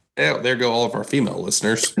 Yeah, there go all of our female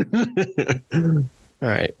listeners. All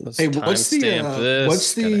right. Let's Hey, what's the this.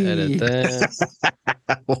 what's the edit that.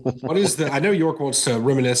 what is the? I know York wants to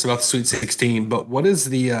reminisce about the Sweet 16, but what is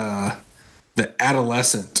the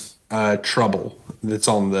adolescent trouble that's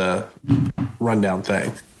on the rundown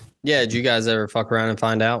thing? Yeah, did you guys ever fuck around and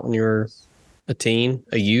find out when you were a teen,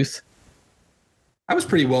 a youth? I was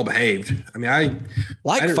pretty well behaved. I mean, I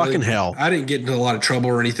fucking hell. I didn't get into a lot of trouble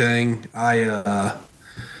or anything. I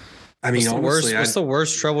mean, what's the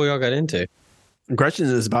worst trouble y'all got into? Gretchen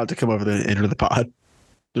is about to come over there and enter the pod.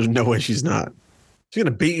 There's no way she's not. She's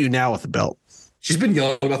gonna beat you now with the belt. She's been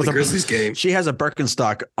yelling about the Grizzlies game. She has a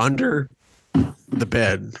Birkenstock under the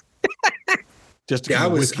bed. Just to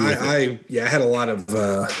I had a lot of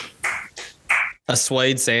a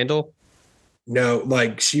suede sandal. No,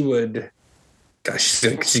 like she would. Gosh,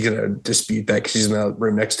 she's gonna dispute that because she's in the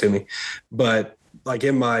room next to me. But like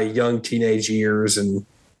in my young teenage years and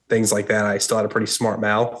things like that, I still had a pretty smart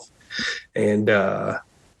mouth. And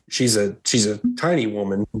she's a tiny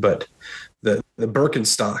woman, but the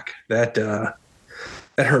Birkenstock that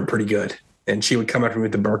hurt pretty good. And she would come after me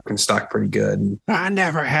with the Birkenstock pretty good. I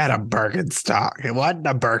never had a Birkenstock. It wasn't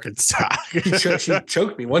a Birkenstock. She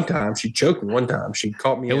choked me one time. She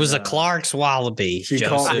caught me. It was a Clark's Wallaby. She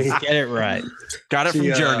caught me. Get it right. Got it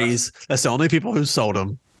from Journeys. That's the only people who sold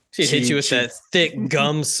them. She hit you with that thick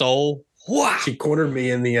gum sole. Wow. She cornered me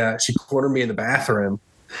in the bathroom.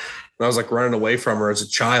 And I was like running away from her as a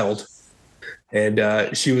child. And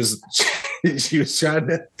she was trying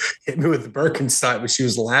to hit me with the Birkenstock, but she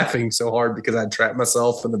was laughing so hard because I trapped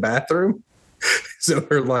myself in the bathroom. So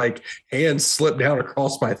her like hand slipped down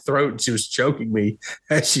across my throat and she was choking me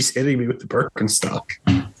as she's hitting me with the Birkenstock.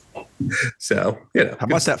 So, How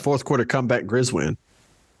about that fourth quarter comeback Grizz win?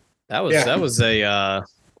 That was a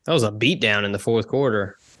beatdown in the fourth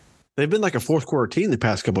quarter. They've been like a fourth quarter team the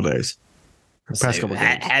past couple of days. Games.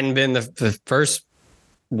 Hadn't been the first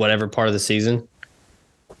whatever part of the season.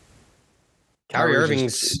 Kyrie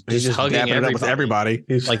Irving's just hugging everybody.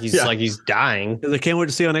 Like he's dying. They can't wait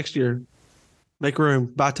to see you next year. Make room.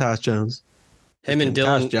 Buy Tyus Jones. Him and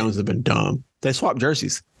Dylan Tyus Jones have been dumb. They swapped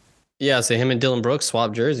jerseys. Yeah, so him and Dylan Brooks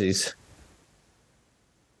swapped jerseys.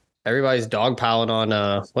 Everybody's dogpiling on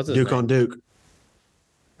what's his Duke name? on Duke.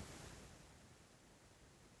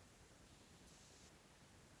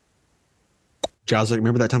 Giles, like,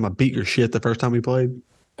 remember that time I beat your shit the first time we played?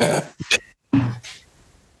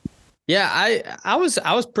 Yeah, I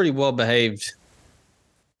was pretty well behaved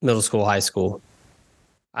middle school, high school.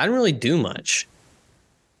 I didn't really do much.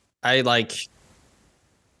 I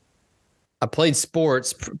played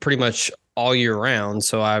sports pretty much all year round,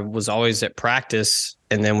 so I was always at practice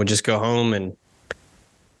and then would just go home and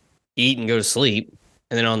eat and go to sleep.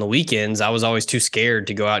 And then on the weekends, I was always too scared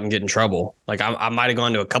to go out and get in trouble. Like I might have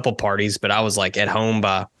gone to a couple parties, but I was like at home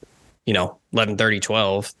by, 11:30,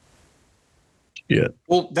 12. Yeah.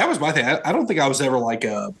 Well, that was my thing. I don't think I was ever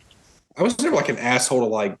an asshole to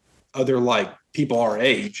like other like people our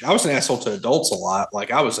age. I was an asshole to adults a lot.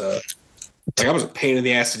 Like I was a pain in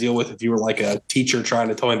the ass to deal with if you were like a teacher trying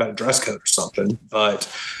to tell me about a dress code or something.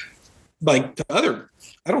 But like I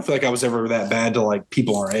don't feel like I was ever that bad to like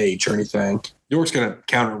people our age or anything. York's going to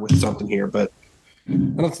counter with something here, but I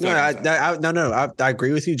don't think I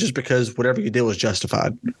agree with you just because whatever you did was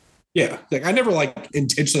justified. Yeah. Like I never like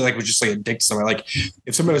intentionally like was just like a dick to somebody. Like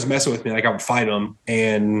if somebody was messing with me, like I would fight them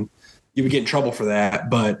and you would get in trouble for that.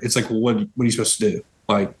 But it's like, well, what are you supposed to do?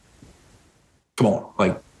 Like, come on,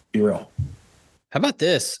 like be real. How about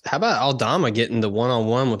this? How about Aldama getting the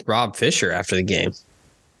one-on-one with Rob Fisher after the game?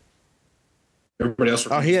 Everybody else.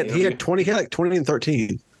 He had 20. He had like 20 and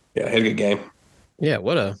 13. Yeah, he had a good game. Yeah,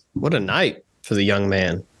 what a night for the young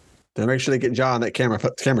man. Then make sure they get John that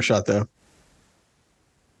camera shot though.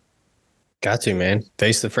 Got to, man.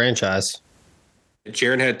 Face the franchise.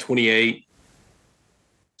 Jaron had 28.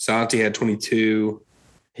 Santi had 22.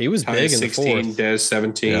 He was Ty big in 16, the fourth. Des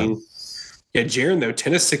 17. Yeah, Jaron though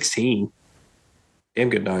 10 of 16. Damn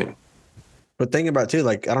good night. But think about it too,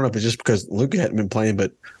 like I don't know if it's just because Luka hadn't been playing,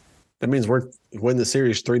 but that means we're winning the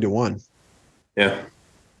series 3-1. Yeah.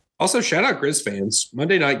 Also, shout out Grizz fans.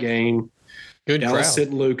 Monday night game. Good Dallas crowd.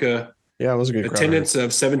 sitting Luka. Yeah, it was a good attendance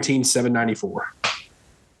of 17,794.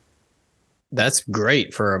 That's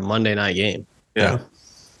great for a Monday night game. Yeah.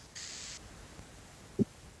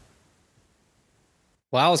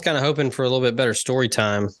 Well, I was kind of hoping for a little bit better story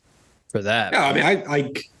time for that. Yeah, I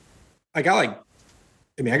mean, I got like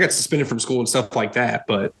I mean, I got suspended from school and stuff like that,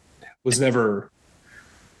 but was never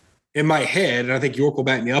in my head. And I think York will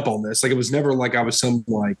back me up on this. Like, it was never like I was some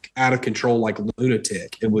like out of control, like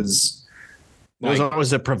lunatic. It was like, it was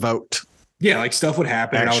always a provoked. Yeah. Like stuff would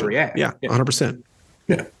happen and I would react. Yeah. 100%.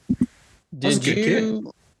 Yeah. Did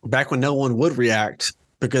you, back when no one would react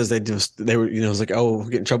because they were, it was like, oh,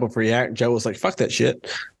 get in trouble for react. Joe was like, fuck that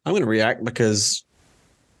shit. I'm going to react because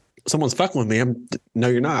someone's fucking with me. No,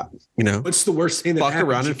 you're not. What's the worst thing that fuck happens?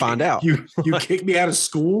 around and find out. You kick me out of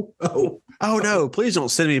school? Oh no! Please don't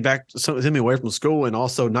send me away from school and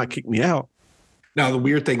also not kick me out. Now the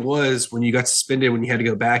weird thing was when you got suspended, when you had to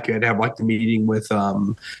go back, you had to have like the meeting with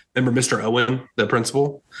remember Mr. Owen, the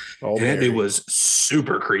principal, and that dude was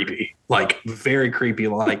super creepy, like very creepy.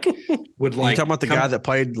 Like would like you talking about the guy that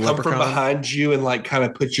played come Leprechaun? From behind you and like kind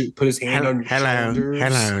of put his hand on your shoulders.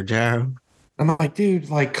 Hello, Joe. I'm like, dude,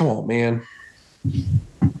 like, come on, man. Leave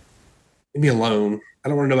me alone. I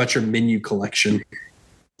don't want to know about your menu collection.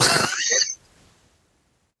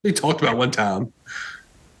 We talked about one time.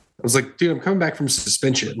 I was like, dude, I'm coming back from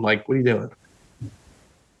suspension. Like, what are you doing?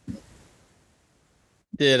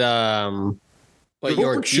 Did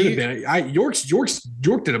York should have been. York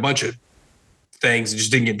did a bunch of things and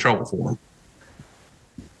just didn't get in trouble for them.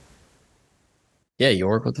 Yeah,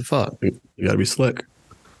 York, what the fuck? You gotta be slick.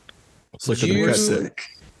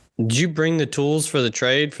 Did you bring the tools for the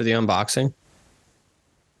trade for the unboxing?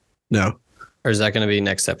 No. Or is that going to be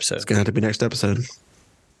next episode? It's going to have to be next episode.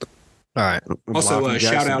 All right. Also,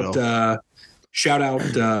 shout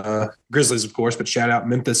out Grizzlies, of course, but shout out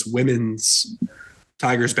Memphis women's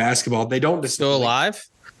Tigers basketball. They don't still alive.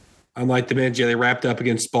 Unlike the men's, they wrapped up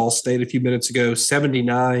against Ball State a few minutes ago,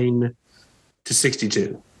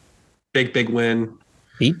 79-62. Big win.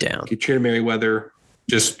 Beat down. Katrina Merriweather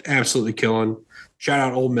just absolutely killing. Shout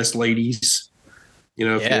out Ole Miss ladies.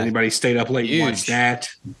 If anybody stayed up late and watched that.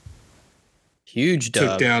 Huge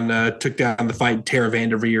dub. Took down the fight Tara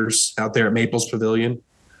Vanderveers out there at Maples Pavilion.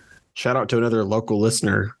 Shout out to another local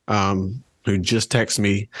listener who just texted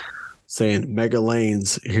me saying, Mega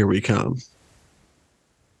Lanes, here we come.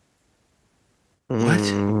 What?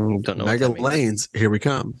 Don't know. Mega Lanes, here we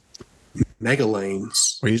come. Mega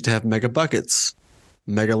Lanes. We used to have Mega Buckets.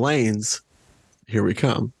 Mega Lanes, here we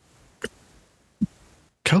come.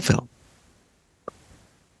 Cofell.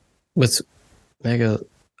 What's Mega?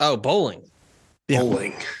 Oh, bowling. Yeah.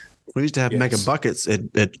 Bowling. We used to have Mega Buckets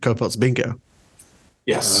at Cofeld's Bingo.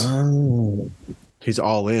 Yes. Oh. He's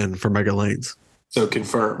all in for Mega Lanes. So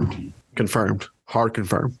confirmed. Confirmed. Hard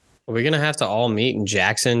confirmed. Are we going to have to all meet in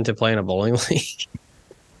Jackson to play in a bowling league?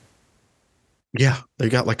 Yeah. They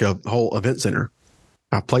got like a whole event center.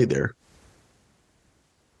 I played there.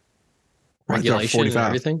 Regulation and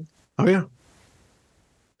everything? Oh, yeah.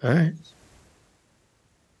 All right.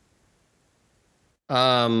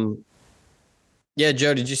 Yeah,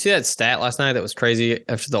 Joe, did you see that stat last night that was crazy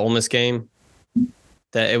after the Ole Miss game?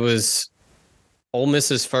 That it was Ole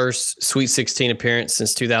Miss's first Sweet 16 appearance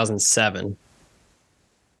since 2007.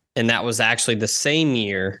 And that was actually the same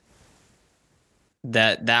year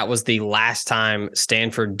that was the last time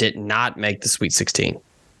Stanford did not make the Sweet 16.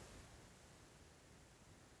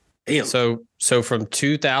 Damn. So from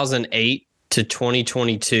 2008 to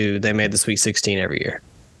 2022, they made the Sweet 16 every year.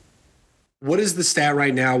 What is the stat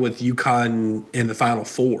right now with UConn in the Final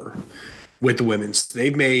Four with the women's?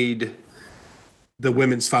 They've made the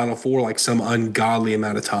women's Final Four like some ungodly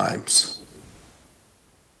amount of times.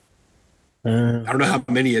 I don't know how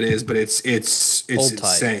many it is, but it's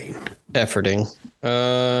insane. Efforting.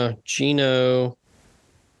 Gino,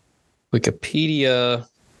 Wikipedia.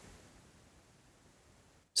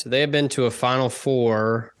 So they have been to a Final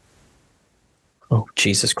Four. Oh,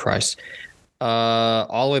 Jesus Christ.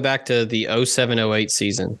 All the way back to the 07-08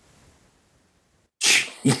 season.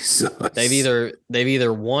 Jesus. They've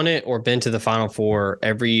either won it or been to the Final Four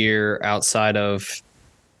every year outside of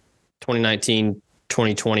 2019,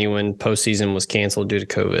 2020 when postseason was canceled due to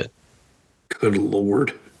COVID. Good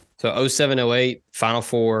Lord. So 07-08 Final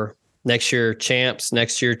Four. Next year champs.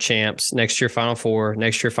 Next year champs. Next year Final Four.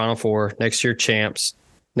 Next year Final Four. Next year champs.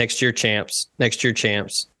 Next year champs. Next year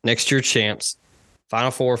champs. Next year champs.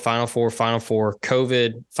 Final Four, Final Four, Final Four,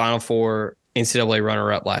 COVID, Final Four, NCAA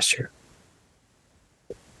runner-up last year.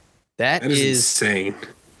 That is insane.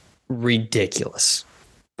 Ridiculous.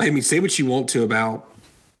 I mean, say what you want to about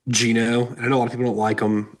Gino. And I know a lot of people don't like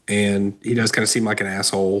him, and he does kind of seem like an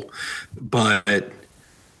asshole. But,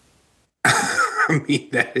 I mean,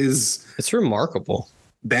 it's remarkable.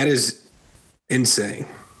 That is insane.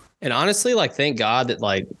 And honestly, like, thank God that,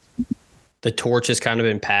 like, the torch has kind of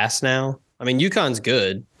been passed now. I mean, UConn's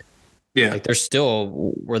good. Yeah. Like, they're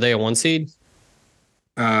still, were they a 1 seed?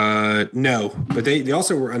 No, but they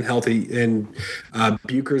also were unhealthy, and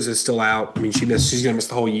Buchers is still out. I mean, she's going to miss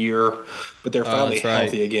the whole year, but they're finally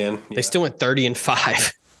healthy again. They still went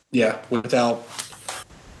 30-5. Yeah, without.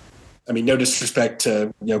 I mean, no disrespect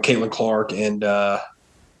to Caitlin Clark, and I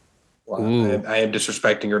am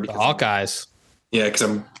disrespecting her because the Hawkeyes. Yeah, because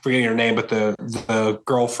I'm forgetting her name, but the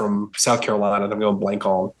girl from South Carolina that I'm going blank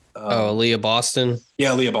on. Leah Boston.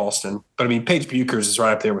 Yeah, Leah Boston. But I mean, Paige Buchers is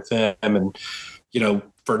right up there with them, and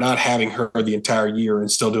for not having her the entire year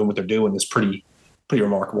and still doing what they're doing is pretty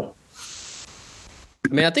remarkable. I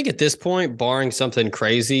mean, I think at this point, barring something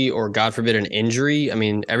crazy or God forbid an injury, I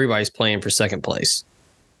mean, everybody's playing for second place.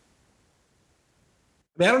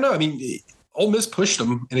 I mean, I don't know. I mean, Ole Miss pushed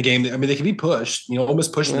them in a game. I mean, they can be pushed. Ole Miss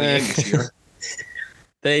pushed them in the game this year.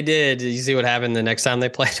 They did. Did you see what happened the next time they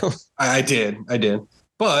played them? I did.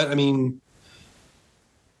 But I mean,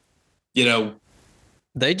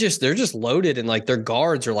 they're just loaded, and like their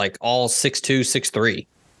guards are like all 6'2", 6'3".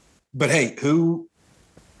 But hey,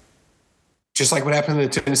 just like what happened in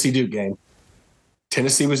the Tennessee Duke game,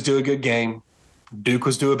 Tennessee was due a good game, Duke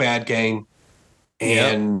was due a bad game,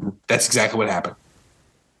 and that's exactly what happened.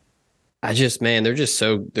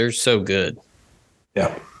 They're so good.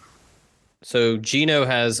 Yeah. So Gino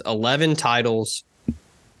has 11 titles,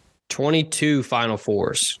 22 Final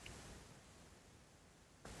Fours.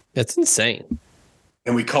 That's insane.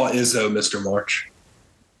 And we call Izzo Mr. March.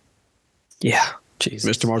 Yeah.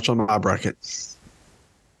 Jesus. Mr. March on my bracket.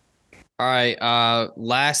 All right.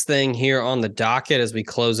 Last thing here on the docket as we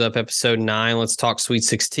close up episode 9. Let's talk Sweet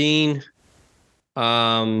 16.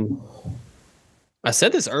 I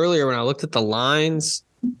said this earlier when I looked at the lines.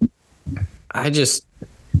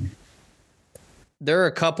 There are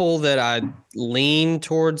a couple that I lean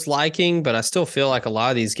towards liking, but I still feel like a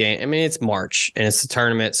lot of these games, I mean, it's March and it's a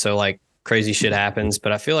tournament, so like crazy shit happens,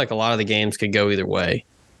 but I feel like a lot of the games could go either way.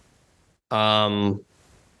 I'd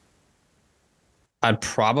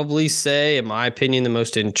probably say, in my opinion, the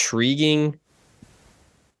most intriguing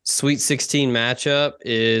Sweet 16 matchup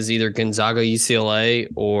is either Gonzaga UCLA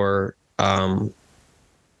or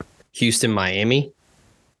Houston Miami.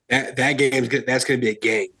 That game, that's going to be a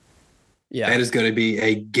game. Yeah, that is going to be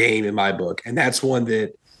a game in my book, and that's one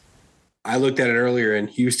that I looked at it earlier, and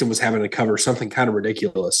Houston was having to cover something kind of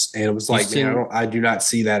ridiculous, and it was like, man, I do not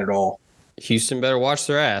see that at all. Houston better watch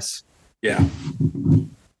their ass. Yeah,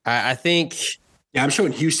 I think. Yeah, I'm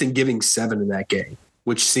showing Houston giving 7 in that game,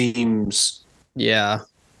 which seems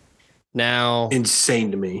now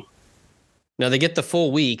insane to me. Now they get the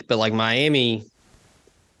full week, but like Miami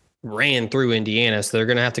ran through Indiana, so they're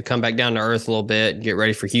going to have to come back down to earth a little bit and get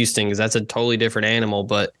ready for Houston because that's a totally different animal.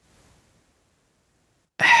 But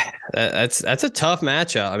that's a tough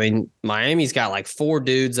matchup. I mean, Miami's got like 4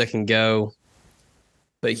 dudes that can go,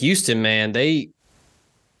 but Houston, man, Joe,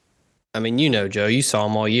 you saw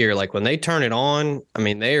them all year. Like when they turn it on, I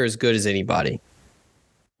mean, they are as good as anybody.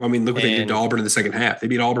 I mean, look what they did to Auburn in the second half. They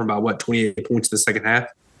beat Auburn by 28 points in the second half.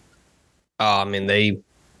 Oh, I mean, they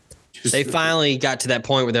finally got to that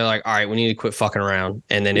point where they're like, all right, we need to quit fucking around.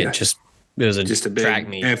 And then it was a big track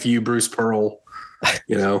meet. F you, Bruce Pearl,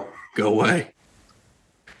 go away.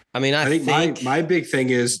 I mean, I think my big thing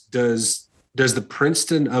is, does the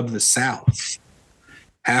Princeton of the South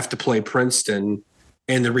have to play Princeton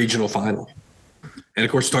in the regional final? And of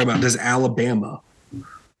course, we're talking about, does Alabama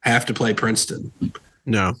have to play Princeton?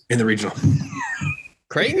 No. In the regional.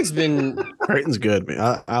 Creighton's good,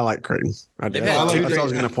 man. I like Creighton. That's what I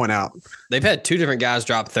was going to point out. They've had 2 different guys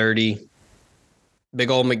drop 30.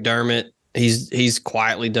 Big old McDermott. He's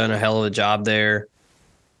quietly done a hell of a job there.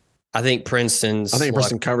 I think Princeton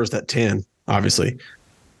covers that 10, obviously.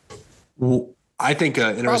 Well, I think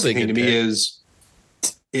an interesting thing to me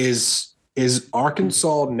is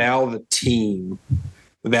Arkansas now the team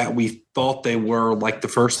that we thought they were like the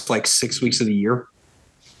first 6 weeks of the year?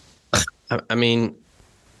 I mean,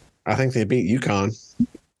 I think they beat UConn.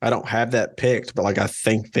 I don't have that picked, but I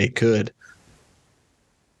think they could.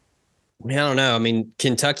 I mean, I don't know. I mean,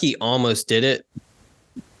 Kentucky almost did it.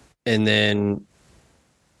 And then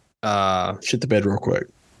shit the bed real quick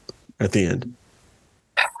at the end.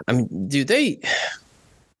 I mean, dude, that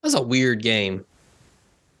was a weird game.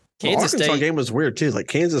 Kansas Arkansas game was weird too. Like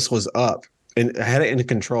Kansas was up and had it in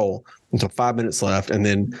control until 5 minutes left, and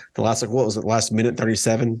then the last last minute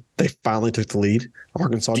 37, they finally took the lead.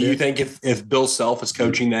 Arkansas. Do you think if Bill Self is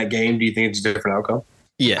coaching that game, do you think it's a different outcome?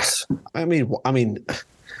 Yes. I mean,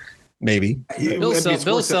 maybe. Bill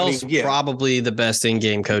Self's probably the best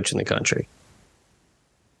in-game coach in the country.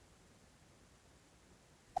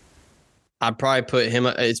 I'd probably put him.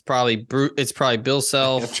 It's probably Bill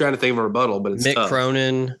Self. I'm trying to think of a rebuttal, but it's Mick tough.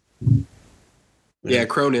 Cronin. Yeah,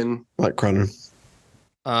 Cronin. I like Cronin.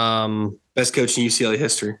 Best coach in UCLA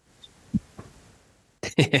history.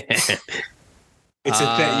 It's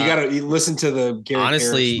a thing. You got to listen to the Gary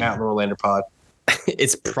honestly, Harris, Matt Norlander pod.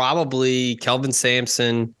 It's probably Kelvin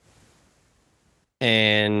Sampson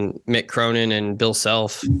and Mick Cronin and Bill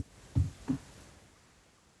Self.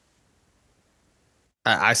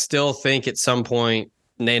 I still think at some point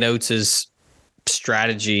Nate Oates'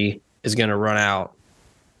 strategy is going to run out.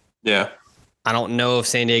 Yeah. I don't know if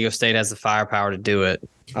San Diego State has the firepower to do it.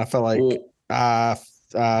 I feel like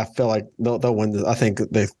I feel like they'll win this. I think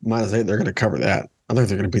they -8. They're going to cover that. I think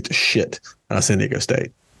they're going to beat the shit out of San Diego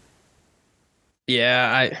State.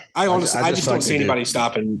 Yeah, I honestly, I just don't see anybody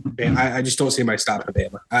stopping Bama. I just don't see anybody stopping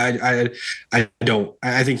Bama. I don't.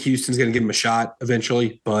 I think Houston's going to give them a shot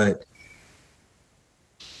eventually, but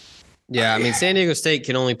yeah, I mean, San Diego State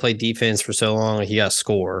can only play defense for so long. Like you got to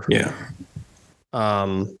score. Yeah.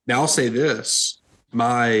 Now I'll say this: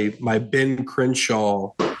 my Ben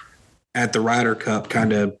Crenshaw at the Ryder Cup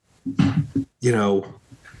kind of,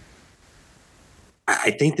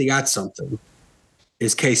 I think they got something.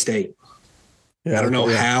 Is K-State. Yeah, I don't know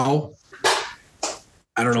how.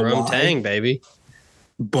 I don't know why. Tang, baby.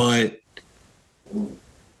 But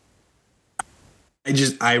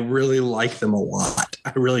I really like them a lot.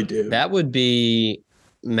 I really do. That would be,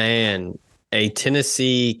 man, a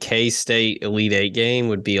Tennessee K-State Elite Eight game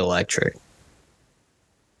would be electric.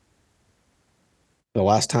 The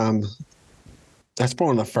last time, that's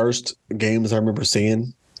one of the first games I remember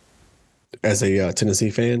seeing as a Tennessee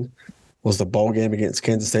fan was the bowl game against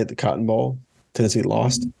Kansas State, the Cotton Bowl. Tennessee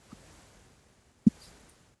lost.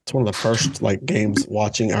 It's one of the first games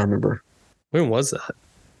watching I remember. When was that?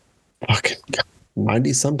 Fucking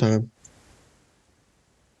 90s sometime.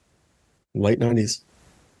 Late 90s. It'd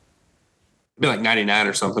be like 99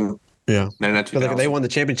 or something. Yeah. 99, but they won the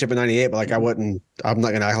championship in 98, but I'm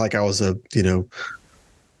not gonna act like I was a,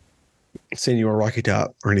 Senior Rocky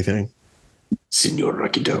Top or anything. Senior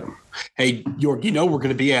Rocky Top. Hey, York, we're going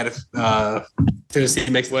to be at if Tennessee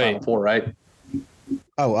makes the Final Four, right?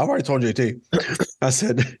 Oh, I've already told JT. I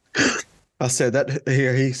said that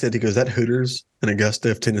here. He said, he goes, that Hooters in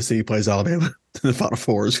Augusta, if Tennessee plays Alabama in the Final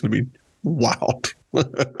Four, is going to be wild.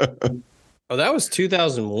 Oh, that was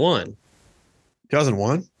 2001.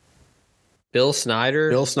 2001? Bill Snyder.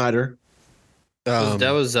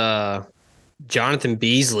 That was Jonathan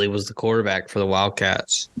Beasley was the quarterback for the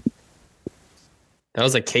Wildcats. That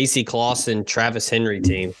was a Casey Clausen, Travis Henry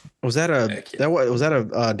team. Was that a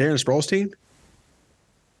Darren Sproles team?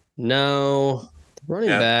 No, the running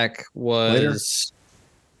back was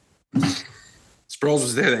Sproles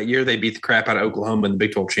was there that year. They beat the crap out of Oklahoma in the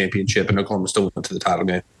Big 12 championship, and Oklahoma still went to the title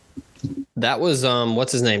game. That was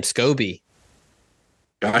what's his name? Scobie.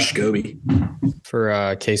 Josh Scobie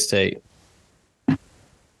for K-State.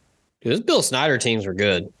 Those Bill Snyder teams were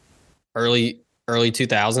good. Early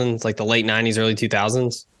 2000s, like the late 90s, early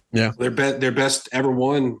 2000s. Yeah. Their best ever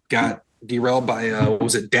one got derailed by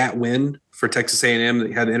was it Dat Win for Texas A&M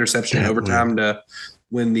that had an interception in overtime to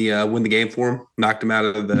win the game for him, knocked him out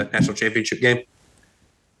of the national championship game.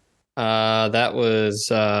 That was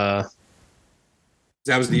the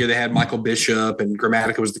year they had Michael Bishop and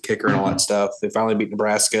Grammatica was the kicker and all that stuff. They finally beat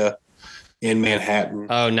Nebraska in Manhattan.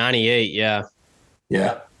 Oh, 98, yeah.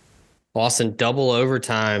 Yeah. Lost in double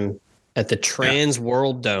overtime at the Trans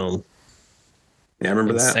World Dome. Yeah, I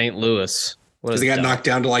remember that. St. Louis. Because they got knocked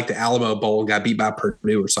down to the Alamo Bowl and got beat by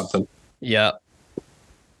Purdue or something. Yeah.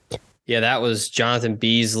 Yeah, that was Jonathan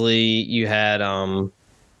Beasley. You had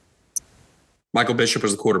Michael Bishop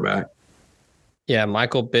was the quarterback. Yeah,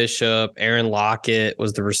 Michael Bishop. Aaron Lockett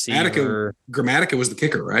was the receiver. Grammatica was the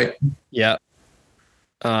kicker, right? Yeah.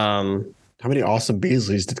 How many awesome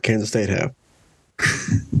Beasleys did Kansas State have?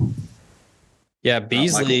 Yeah,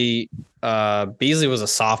 Beasley was a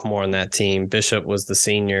sophomore on that team. Bishop was the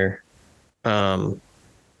senior. Yeah,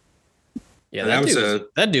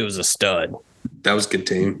 that dude was a stud. That was a good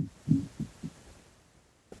team.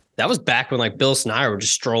 That was back when Bill Snyder would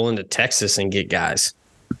just stroll into Texas and get guys.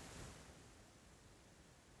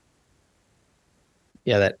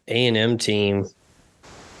 Yeah, that A&M team.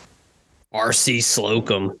 R.C.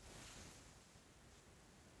 Slocum.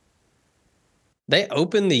 They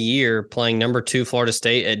opened the year playing number 2 Florida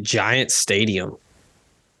State at Giant Stadium.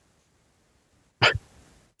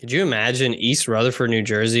 Could you imagine East Rutherford, New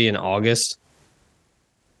Jersey in August?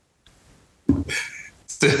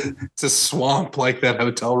 It's a swamp like that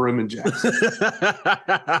hotel room in Jackson.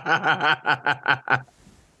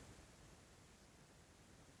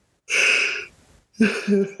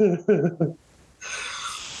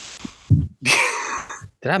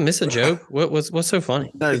 Did I miss a joke? What's so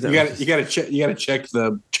funny? You got to check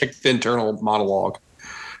the internal monologue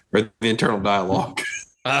or the internal dialogue.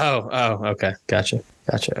 Oh, okay. Gotcha.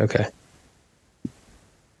 Okay.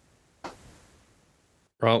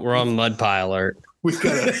 We're on mud pie alert. We've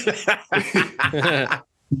got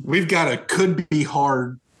a could be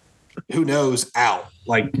hard. Who knows? Out.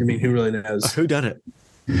 Like, I mean, who really knows? Who done it?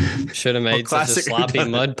 Should have made such a sloppy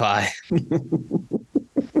mud pie.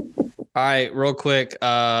 All right, real quick.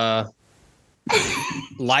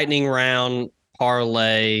 Lightning round,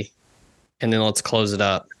 parlay, and then let's close it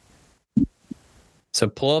up. So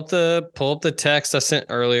pull up the text I sent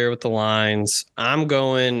earlier with the lines. I'm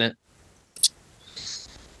going.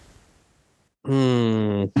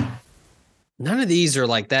 None of these are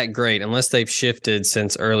like that great unless they've shifted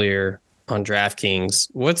since earlier on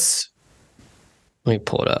DraftKings. Let me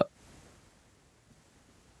pull it up.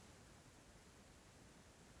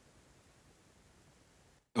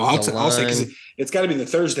 Oh, I'll say because it's got to be the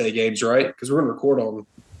Thursday games, right? Because we're going to record on.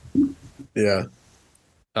 Yeah.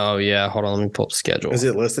 Oh yeah, hold on. Let me pull up the schedule. Is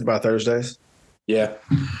it listed by Thursdays? Yeah.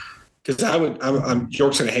 Because I'm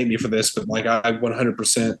York's going to hate me for this, but like I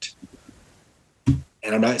 100%.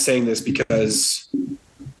 And I'm not saying this because,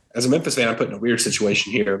 as a Memphis fan, I'm put in a weird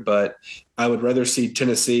situation here, but I would rather see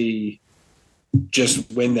Tennessee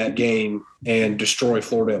just win that game and destroy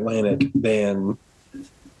Florida Atlantic than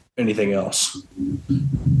anything else.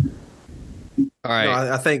 All right.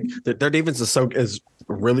 No, I think that their defense is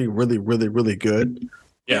really, really, really, really good.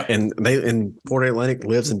 Yeah. And Florida Atlantic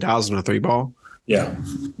lives and dies on a 3-ball. Yeah.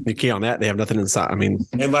 You key on that, they have nothing inside. I mean,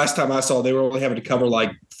 and last time I saw, they were only having to cover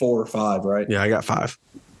like 4 or 5, right? Yeah, I got 5.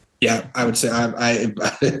 Yeah, I would say I'm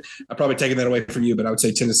probably taking that away from you, but I would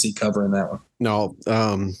say Tennessee covering that one. No,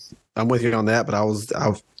 I'm with you on that. But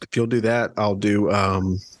if you'll do that, I'll do.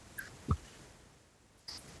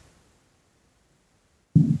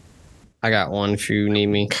 I got one if you need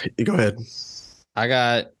me. You go ahead. I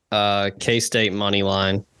got K-State money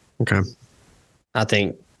line. Okay. I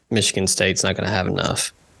think Michigan State's not going to have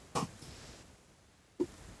enough.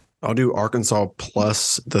 I'll do Arkansas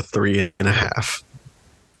plus the 3.5.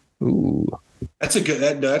 Ooh, that's a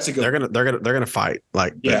good. That's a good. They're gonna fight.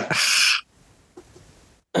 Like, yeah.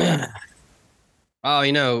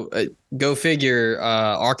 Oh, go figure.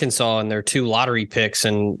 Arkansas and their 2 lottery picks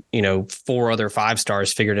and 4 other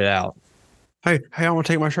 5-stars figured it out. Hey, I want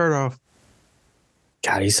to take my shirt off.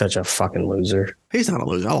 God, he's such a fucking loser. He's not a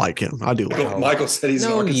loser. I like him. I do like him. Michael said he's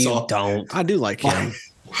an Arkansas. You don't. I do like him.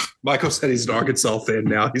 Michael said he's an Arkansas fan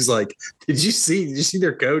now. He's like, did you see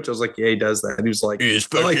their coach? I was like, yeah, he does that. And he was like, just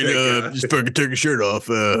fucking take a shirt off.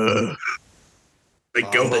 Like,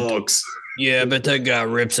 go Hogs. Yeah, but that guy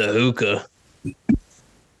rips a hookah.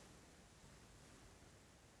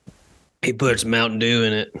 He puts Mountain Dew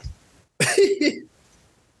in it.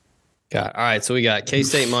 God. All right, so we got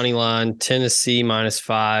K-State money line, Tennessee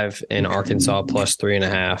 -5, and Arkansas plus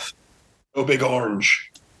 3.5. Oh, big orange.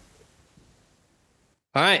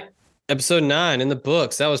 All right, episode 9 in the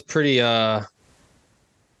books. That was pretty. That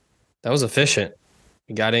was efficient.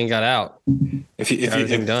 You got in, got out. If you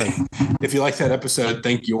like that episode,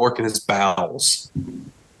 thank York and his bowels.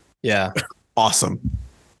 Yeah, awesome.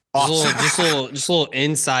 Just a little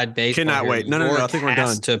inside baseball. Cannot wait. No. I think we're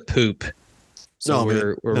done. To poop. So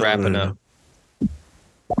we're wrapping up.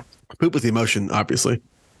 Poop with emotion, obviously.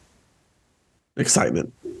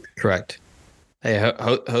 Excitement. Correct. Hey,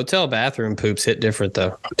 hotel bathroom poops hit different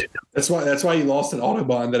though. That's why you lost an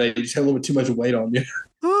Autobahn that I just had a little bit too much weight on you.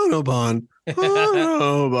 Autobahn.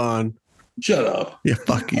 Shut up. Yeah,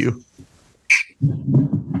 fuck you.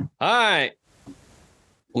 All right.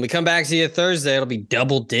 When we come back to you Thursday, it'll be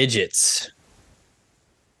double digits.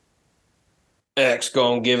 X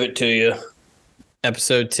gonna give it to you.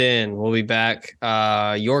 Episode 10. We'll be back.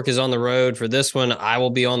 York is on the road for this one. I will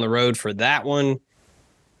be on the road for that one.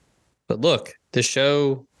 But look, this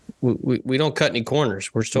show, we don't cut any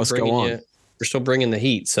corners. We're still bringing the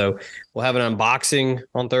heat. So we'll have an unboxing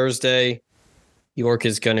on Thursday. York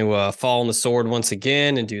is going to fall on the sword once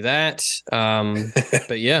again and do that.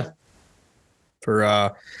 But yeah,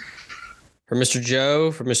 for Mr.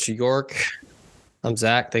 Joe, for Mr. York, I'm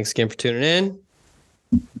Zach. Thanks again for tuning in.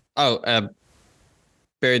 Oh,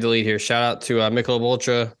 buried the lead here. Shout out to Michelob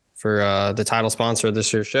Ultra for the title sponsor of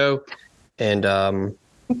this year's show. And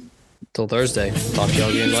till Thursday. Talk to y'all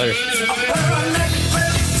again later.